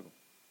veamos algo.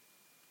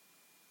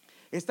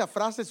 Esta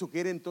frase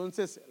sugiere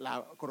entonces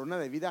la corona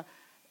de vida,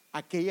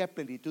 aquella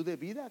plenitud de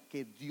vida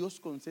que Dios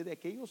concede a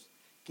aquellos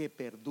que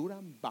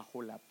perduran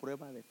bajo la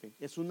prueba de fe.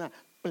 Es una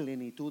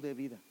plenitud de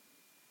vida,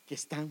 que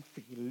están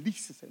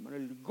felices, hermano.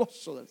 El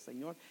gozo del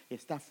Señor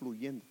está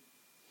fluyendo.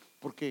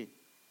 Porque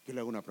yo le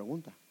hago una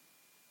pregunta: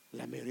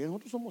 la mayoría de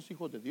nosotros somos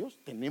hijos de Dios,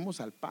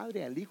 tenemos al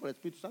Padre, al Hijo, al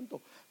Espíritu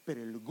Santo,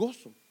 pero el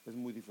gozo es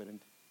muy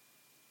diferente.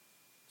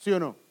 ¿Sí o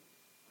no?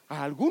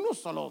 A algunos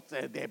solo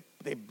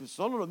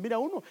los mira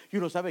uno y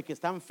uno sabe que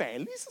están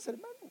felices,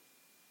 hermano.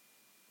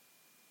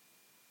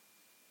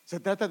 Se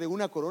trata de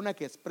una corona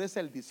que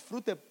expresa el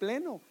disfrute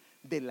pleno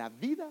de la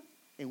vida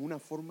en una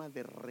forma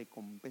de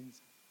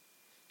recompensa.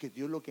 Que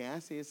Dios lo que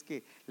hace es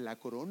que la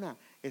corona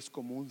es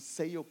como un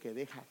sello que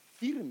deja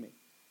firme,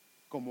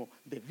 como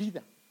de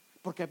vida.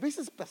 Porque a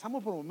veces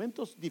pasamos por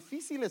momentos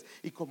difíciles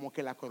y como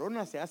que la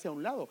corona se hace a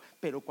un lado,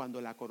 pero cuando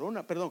la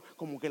corona, perdón,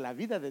 como que la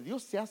vida de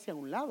Dios se hace a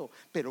un lado,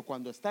 pero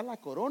cuando está la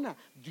corona,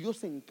 Dios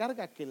se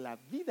encarga que la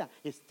vida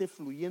esté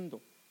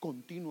fluyendo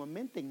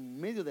continuamente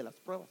en medio de las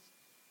pruebas.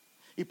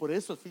 Y por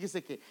eso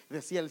fíjese que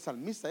decía el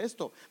salmista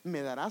esto: me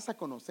darás a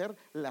conocer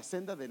la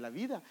senda de la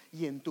vida,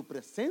 y en tu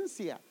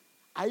presencia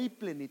hay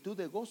plenitud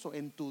de gozo,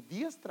 en tu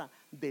diestra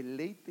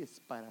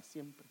deleites para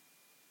siempre.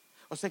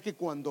 O sea que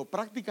cuando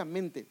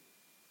prácticamente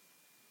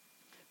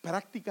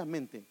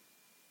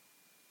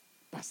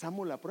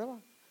pasamos la prueba,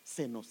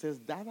 se nos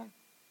es dada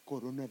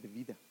corona de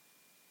vida.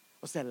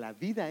 O sea, la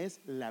vida es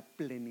la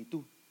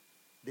plenitud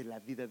de la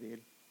vida de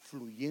Él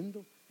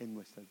fluyendo en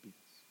nuestras vidas.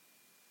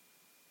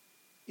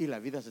 Y la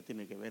vida se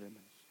tiene que ver,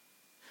 hermanos.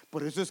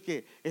 Por eso es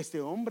que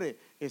este hombre,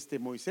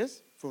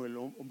 Moisés, fue el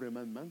hombre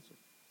más manso,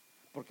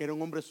 porque era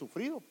un hombre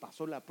sufrido,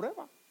 pasó la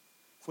prueba,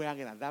 fue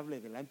agradable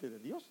delante de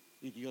Dios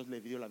y Dios le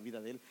dio la vida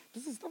de él.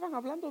 Entonces estaban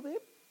hablando de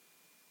él.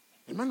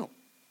 Hermano,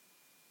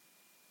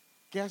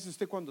 ¿qué hace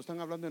usted cuando están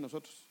hablando de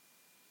nosotros?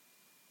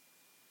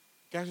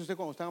 ¿Qué hace usted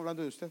cuando están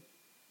hablando de usted?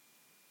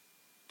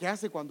 ¿Qué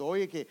hace cuando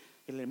oye que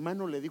el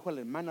hermano le dijo a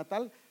la hermana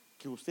tal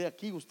que usted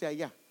aquí, usted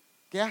allá?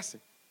 ¿Qué hace?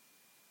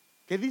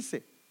 ¿Qué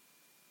dice?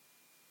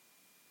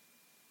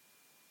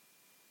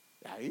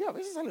 Ahí a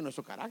veces sale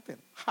nuestro carácter.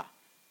 ¡Ja!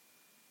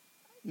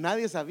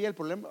 Nadie sabía el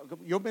problema.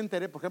 Yo me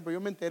enteré, por ejemplo,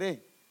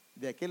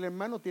 de aquel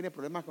hermano, tiene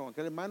problemas con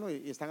aquel hermano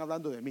y están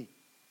hablando de mí.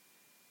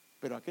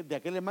 Pero de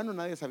aquel hermano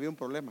nadie sabía un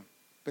problema.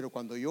 Pero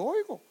cuando yo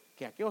oigo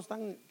que aquellos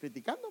están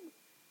criticándome,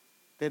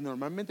 entonces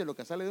normalmente lo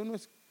que sale de uno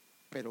es: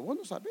 pero vos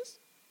no sabes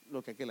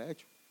lo que aquel ha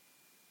hecho.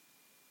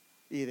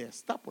 Y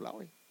destapo la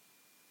hoy.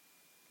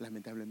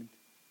 Lamentablemente.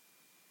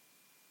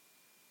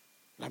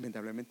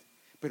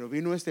 Pero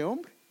vino este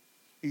hombre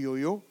y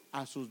oyó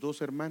a sus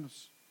 2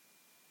 hermanos,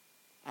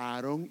 a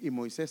Aarón y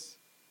Moisés,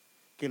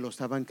 que lo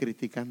estaban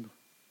criticando.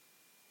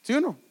 ¿Sí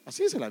o no?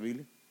 Así dice la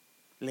Biblia.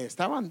 Le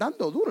estaban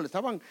dando duro, le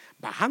estaban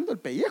bajando el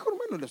pellejo,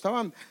 hermano, le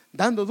estaban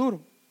dando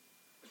duro.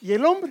 Y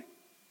el hombre,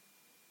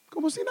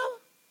 como si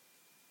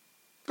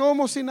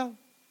nada.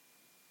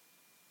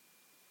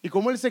 Y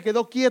como él se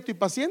quedó quieto y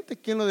paciente,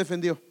 ¿quién lo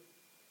defendió?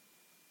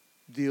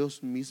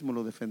 Dios mismo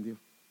lo defendió.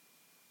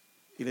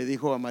 Y le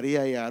dijo a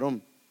María y a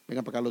Aarón: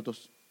 vengan para acá los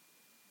 2.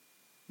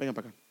 Vengan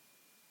para acá.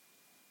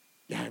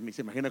 Ya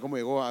se imagina cómo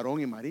llegó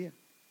Aarón y María.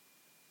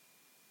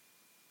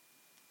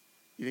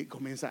 Y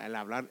comienza a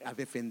hablar,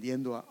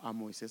 defendiendo a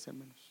Moisés,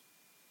 hermanos.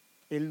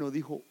 Él no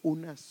dijo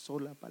una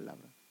sola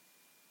palabra.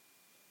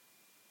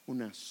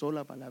 Una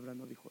sola palabra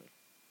no dijo él.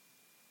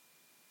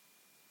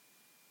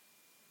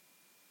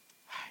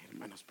 Ay,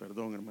 hermanos,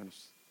 perdón,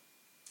 hermanos.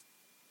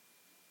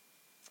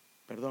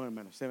 Perdón,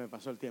 hermanos, se me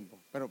pasó el tiempo.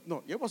 Pero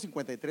no, llevo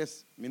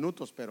 53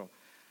 minutos, pero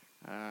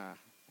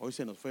hoy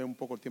se nos fue un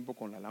poco el tiempo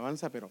con la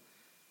alabanza, pero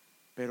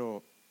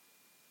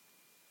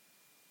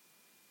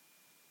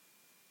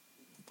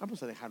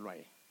vamos a dejarlo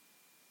ahí.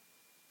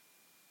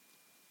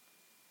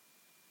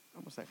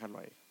 Vamos a dejarlo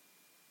ahí.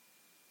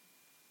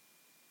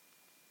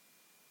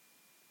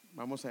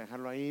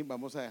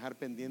 Vamos a dejar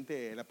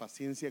pendiente la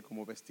paciencia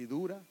como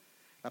vestidura,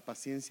 la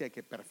paciencia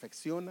que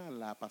perfecciona,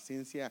 la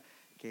paciencia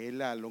que es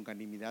la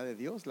longanimidad de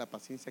Dios, la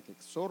paciencia que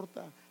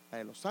exhorta, la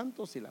de los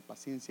santos, y la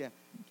paciencia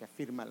que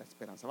afirma la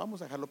esperanza.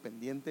 Vamos a dejarlo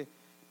pendiente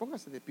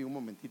Póngase de pie un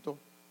momentito.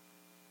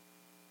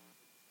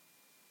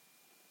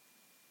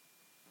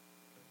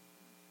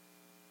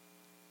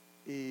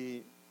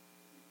 Y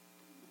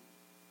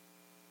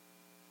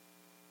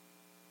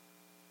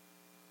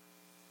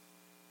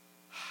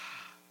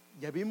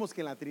ya vimos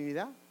que en la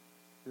Trinidad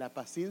la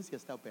paciencia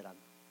está operando.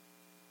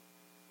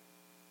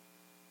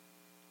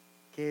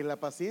 Que la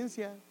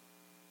paciencia,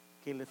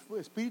 que el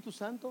Espíritu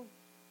Santo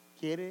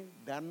quiere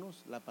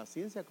darnos la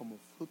paciencia como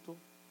fruto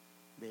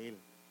de Él.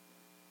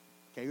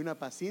 Que hay una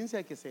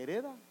paciencia que se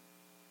hereda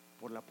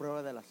por la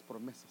prueba de las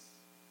promesas,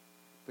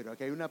 pero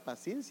aquí hay una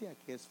paciencia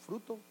que es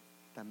fruto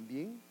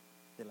también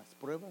de las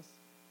pruebas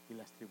y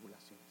las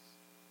tribulaciones.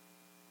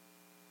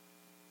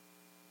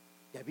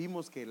 Ya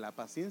vimos que la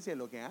paciencia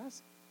lo que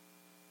hace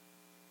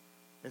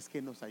es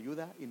que nos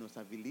ayuda y nos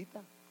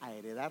habilita a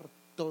heredar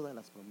todas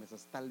las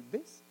promesas. Tal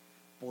vez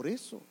por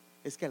eso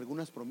es que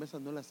algunas promesas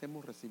no las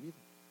hemos recibido,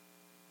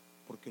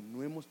 porque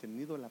no hemos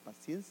tenido la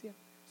paciencia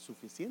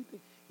suficiente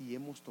y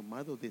hemos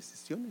tomado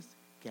decisiones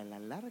que a la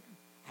larga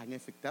han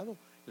afectado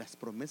las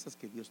promesas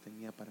que Dios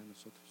tenía para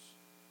nosotros.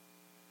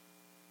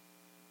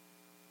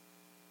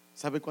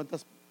 ¿Sabe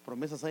cuántas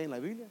promesas hay en la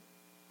Biblia?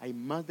 Hay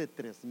más de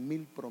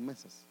 3,000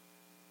 promesas,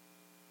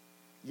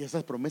 y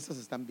esas promesas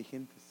están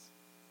vigentes.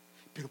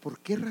 Pero ¿por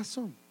qué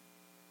razón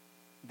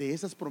de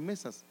esas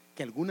promesas,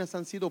 que algunas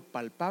han sido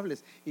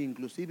palpables e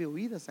inclusive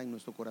oídas en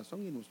nuestro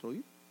corazón y en nuestro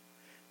oído,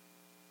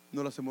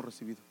 no las hemos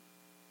recibido?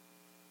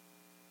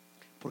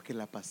 Porque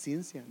la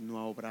paciencia no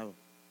ha obrado,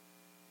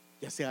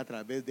 ya sea a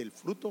través del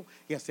fruto,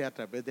 ya sea a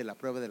través de la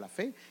prueba de la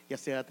fe, ya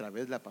sea a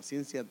través de la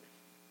paciencia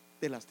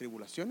de las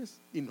tribulaciones,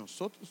 y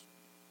nosotros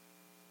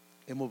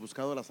hemos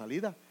buscado la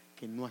salida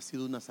que no ha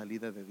sido una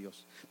salida de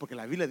Dios. Porque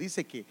la Biblia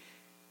dice que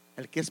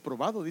el que es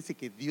probado, dice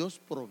que Dios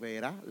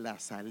proveerá la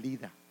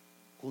salida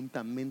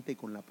juntamente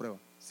con la prueba,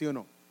 ¿sí o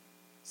no? O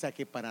sea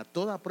que para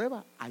toda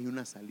prueba hay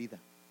una salida,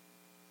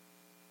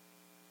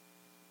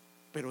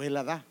 pero Él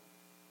la da.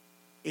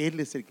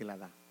 Él es el que la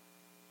da.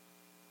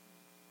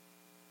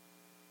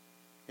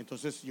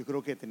 Entonces yo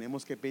creo que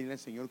tenemos que pedirle al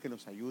Señor que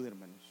nos ayude,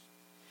 hermanos.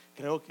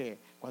 Creo que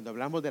cuando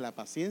hablamos de la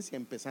paciencia,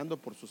 empezando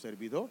por su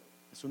servidor,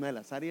 es una de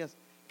las áreas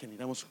que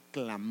necesitamos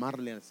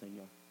clamarle al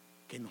Señor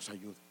que nos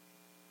ayude,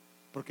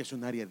 porque es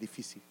un área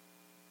difícil,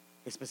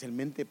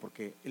 especialmente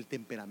porque el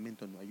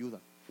temperamento no ayuda.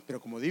 Pero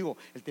como digo,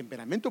 el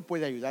temperamento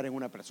puede ayudar en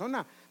una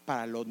persona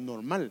para lo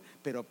normal,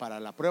 pero para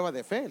la prueba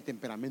de fe el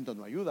temperamento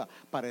no ayuda.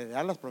 Para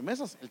heredar las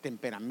promesas el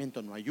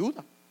temperamento no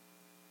ayuda.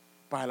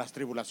 Para las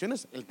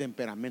tribulaciones el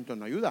temperamento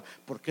no ayuda,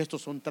 porque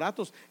estos son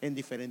tratos en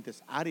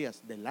diferentes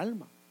áreas del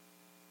alma.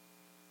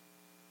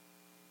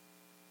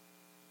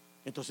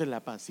 Entonces la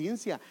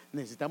paciencia,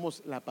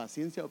 necesitamos la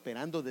paciencia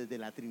operando desde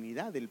la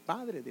Trinidad, del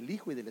Padre, del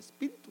Hijo y del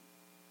Espíritu.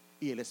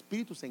 Y el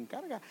Espíritu se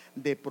encarga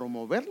de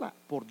promoverla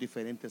por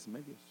diferentes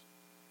medios.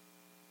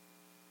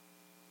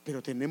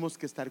 Pero tenemos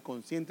que estar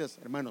conscientes,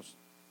 hermanos,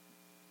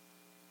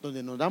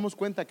 donde nos damos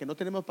cuenta que no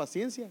tenemos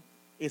paciencia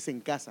es en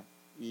casa.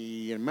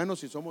 Y hermanos,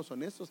 si somos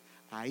honestos,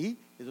 ahí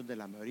es donde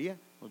la mayoría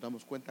nos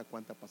damos cuenta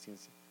cuánta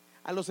paciencia.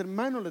 A los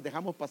hermanos les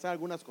dejamos pasar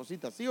algunas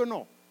cositas, ¿sí o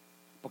no?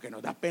 Porque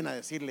nos da pena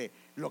decirle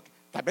lo que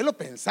tal vez lo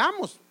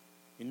pensamos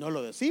y no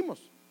lo decimos,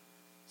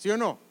 ¿sí o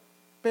no?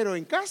 Pero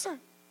en casa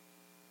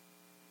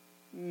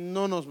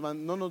no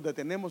nos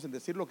detenemos en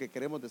decir lo que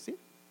queremos decir,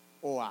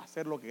 o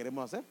hacer lo que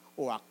queremos hacer,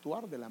 o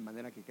actuar de la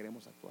manera que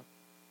queremos actuar.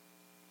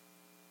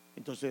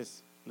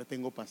 Entonces le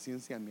tengo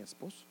paciencia a mi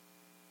esposo,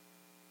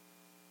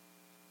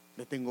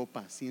 le tengo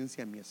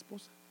paciencia a mi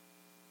esposa,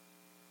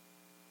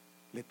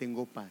 le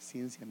tengo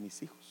paciencia a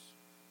mis hijos,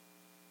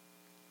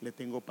 le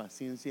tengo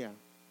paciencia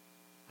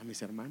a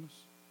mis hermanos,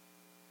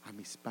 a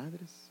mis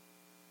padres.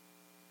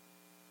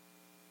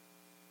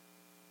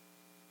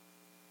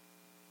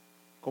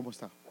 ¿Cómo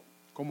está?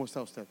 ¿Cómo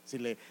está usted?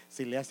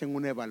 Si le hacen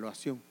una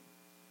evaluación,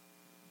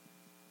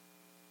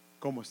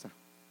 ¿cómo está?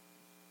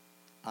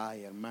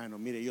 Ay, hermano,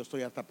 mire, yo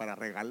estoy hasta para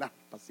regalar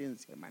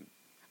paciencia, hermano.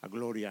 A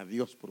gloria a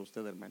Dios por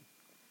usted, hermano.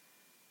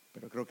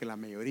 Pero creo que la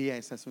mayoría,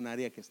 esa es un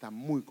área que está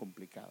muy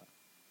complicada.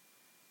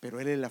 Pero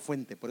Él es la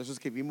fuente. Por eso es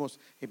que vimos,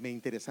 me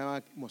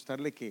interesaba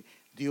mostrarle que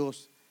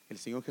Dios, el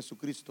Señor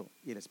Jesucristo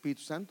y el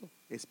Espíritu Santo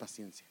es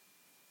paciencia.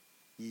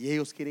 Y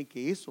ellos quieren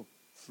que eso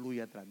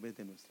fluya a través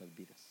de nuestras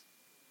vidas.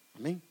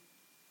 Amén.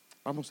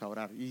 Vamos a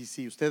orar. Y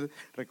si usted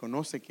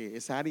reconoce que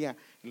esa área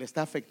le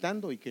está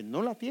afectando y que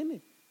no la tiene,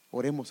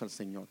 oremos al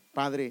Señor.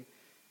 Padre,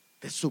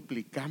 te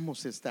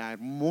suplicamos esta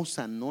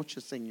hermosa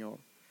noche, Señor.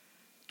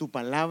 Tu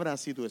palabra ha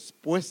sido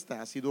expuesta,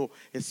 ha sido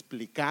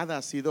explicada,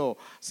 ha sido,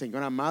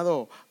 Señor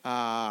amado,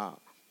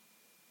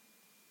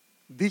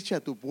 dicha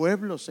a tu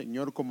pueblo,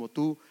 Señor, como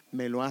tú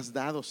me lo has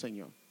dado,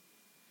 Señor.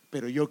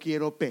 Pero yo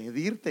quiero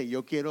pedirte,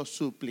 yo quiero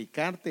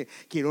suplicarte,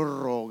 quiero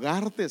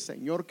rogarte,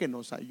 Señor, que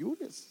nos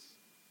ayudes.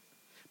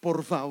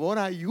 Por favor,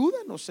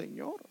 ayúdanos,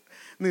 Señor.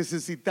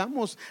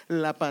 Necesitamos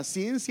la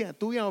paciencia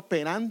tuya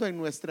operando en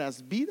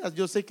nuestras vidas.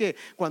 Yo sé que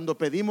cuando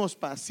pedimos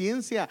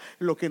paciencia,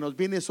 lo que nos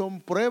viene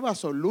son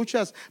pruebas o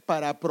luchas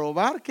para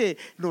probar que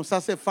nos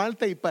hace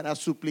falta y para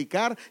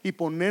suplicar y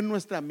poner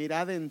nuestra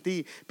mirada en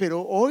ti.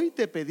 Pero hoy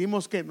te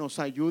pedimos que nos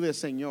ayudes,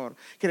 Señor.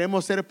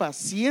 Queremos ser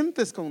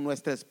pacientes con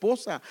nuestra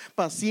esposa,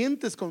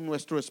 pacientes con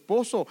nuestro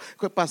esposo,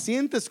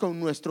 pacientes con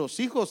nuestros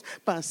hijos,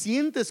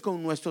 pacientes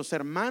con nuestros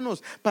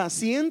hermanos,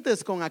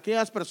 pacientes con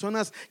aquellas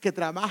personas que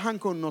trabajan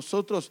con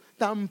nosotros.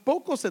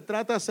 Tampoco se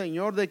trata,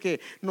 Señor, de que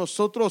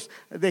nosotros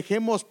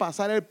dejemos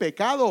pasar el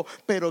pecado,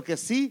 pero que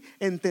sí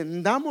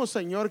entendamos,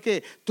 Señor,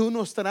 que tú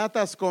nos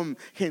tratas con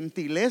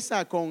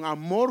gentileza, con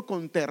amor,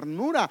 con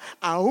ternura,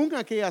 aún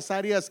aquellas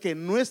áreas que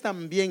no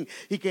están bien,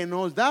 y que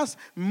nos das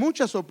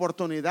muchas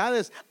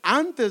oportunidades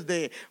antes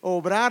de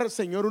obrar,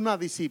 Señor, una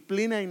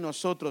disciplina en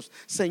nosotros.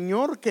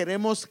 Señor,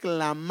 queremos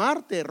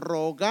clamarte,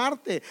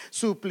 rogarte,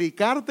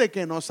 suplicarte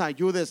que nos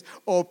ayudes.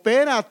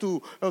 Opera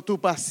tu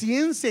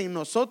paciencia en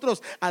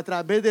nosotros a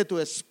través de tu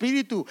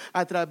espíritu,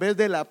 a través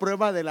de la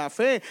prueba de la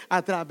fe,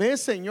 a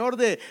través, Señor,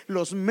 de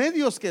los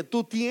medios que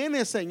tú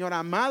tienes, Señor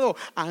amado.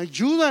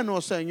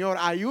 Ayúdanos, Señor,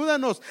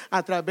 ayúdanos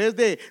a través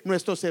de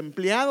nuestros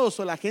empleados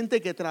o la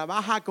gente que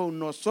trabaja con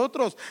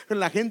nosotros,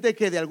 la gente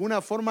que de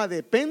alguna forma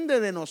depende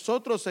de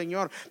nosotros,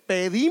 Señor.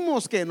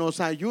 Pedimos que nos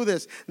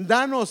ayudes.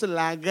 Danos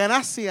la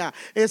gracia,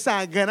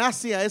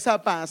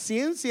 esa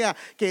paciencia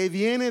que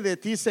viene de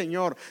ti,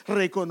 Señor.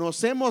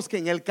 Reconocemos que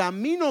en el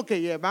camino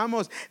que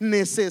llevamos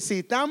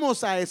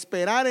necesitamos a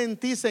esperar en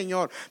ti,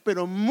 Señor,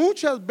 pero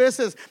muchas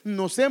veces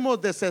nos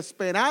hemos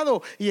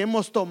desesperado y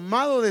hemos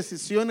tomado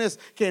decisiones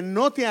que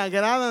no te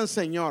agradan,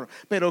 Señor.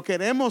 Pero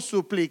queremos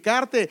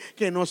suplicarte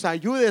que nos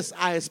ayudes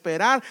a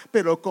esperar,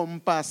 pero con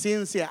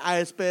paciencia, a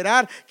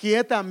esperar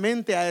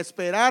quietamente, a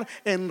esperar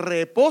en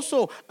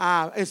reposo,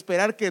 a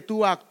esperar que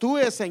tú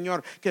actúes,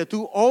 Señor, que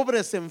tú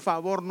obres en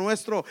favor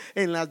nuestro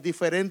en las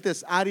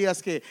diferentes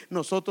áreas que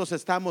nosotros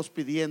estamos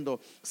pidiendo.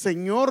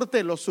 Señor,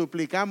 te lo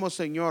suplicamos,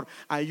 Señor.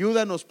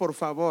 Ayúdanos, por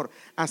favor.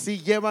 Así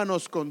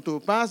llévanos con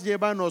tu paz,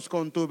 llévanos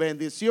con tu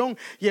bendición,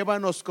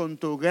 llévanos con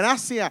tu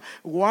gracia.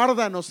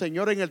 Guárdanos,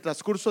 Señor, en el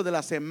transcurso de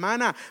la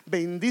semana.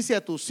 Bendice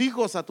a tus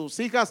hijos, a tus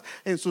hijas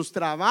en sus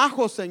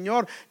trabajos,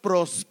 Señor.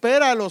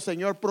 Prospéralos,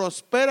 Señor.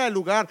 Prospera el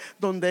lugar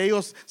donde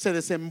ellos se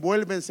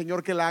desenvuelven,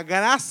 Señor. Que la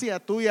gracia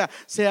tuya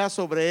sea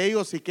sobre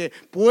ellos y que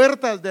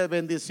puertas de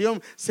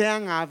bendición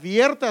sean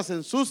abiertas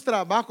en sus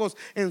trabajos,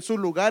 en sus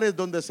lugares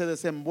donde se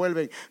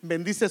desenvuelven.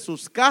 Bendice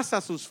sus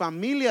casas, sus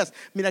familias.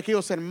 Mira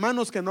aquellos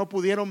hermanos que no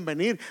pudieron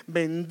venir,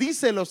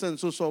 bendícelos en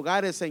sus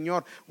hogares,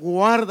 Señor.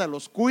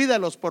 Guárdalos,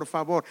 cuídalos, por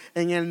favor,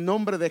 en el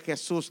nombre de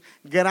Jesús.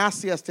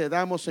 Gracias te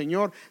damos,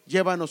 Señor.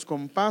 Llévanos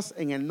con paz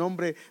en el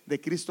nombre de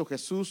Cristo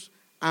Jesús.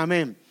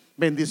 Amén.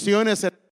 Bendiciones.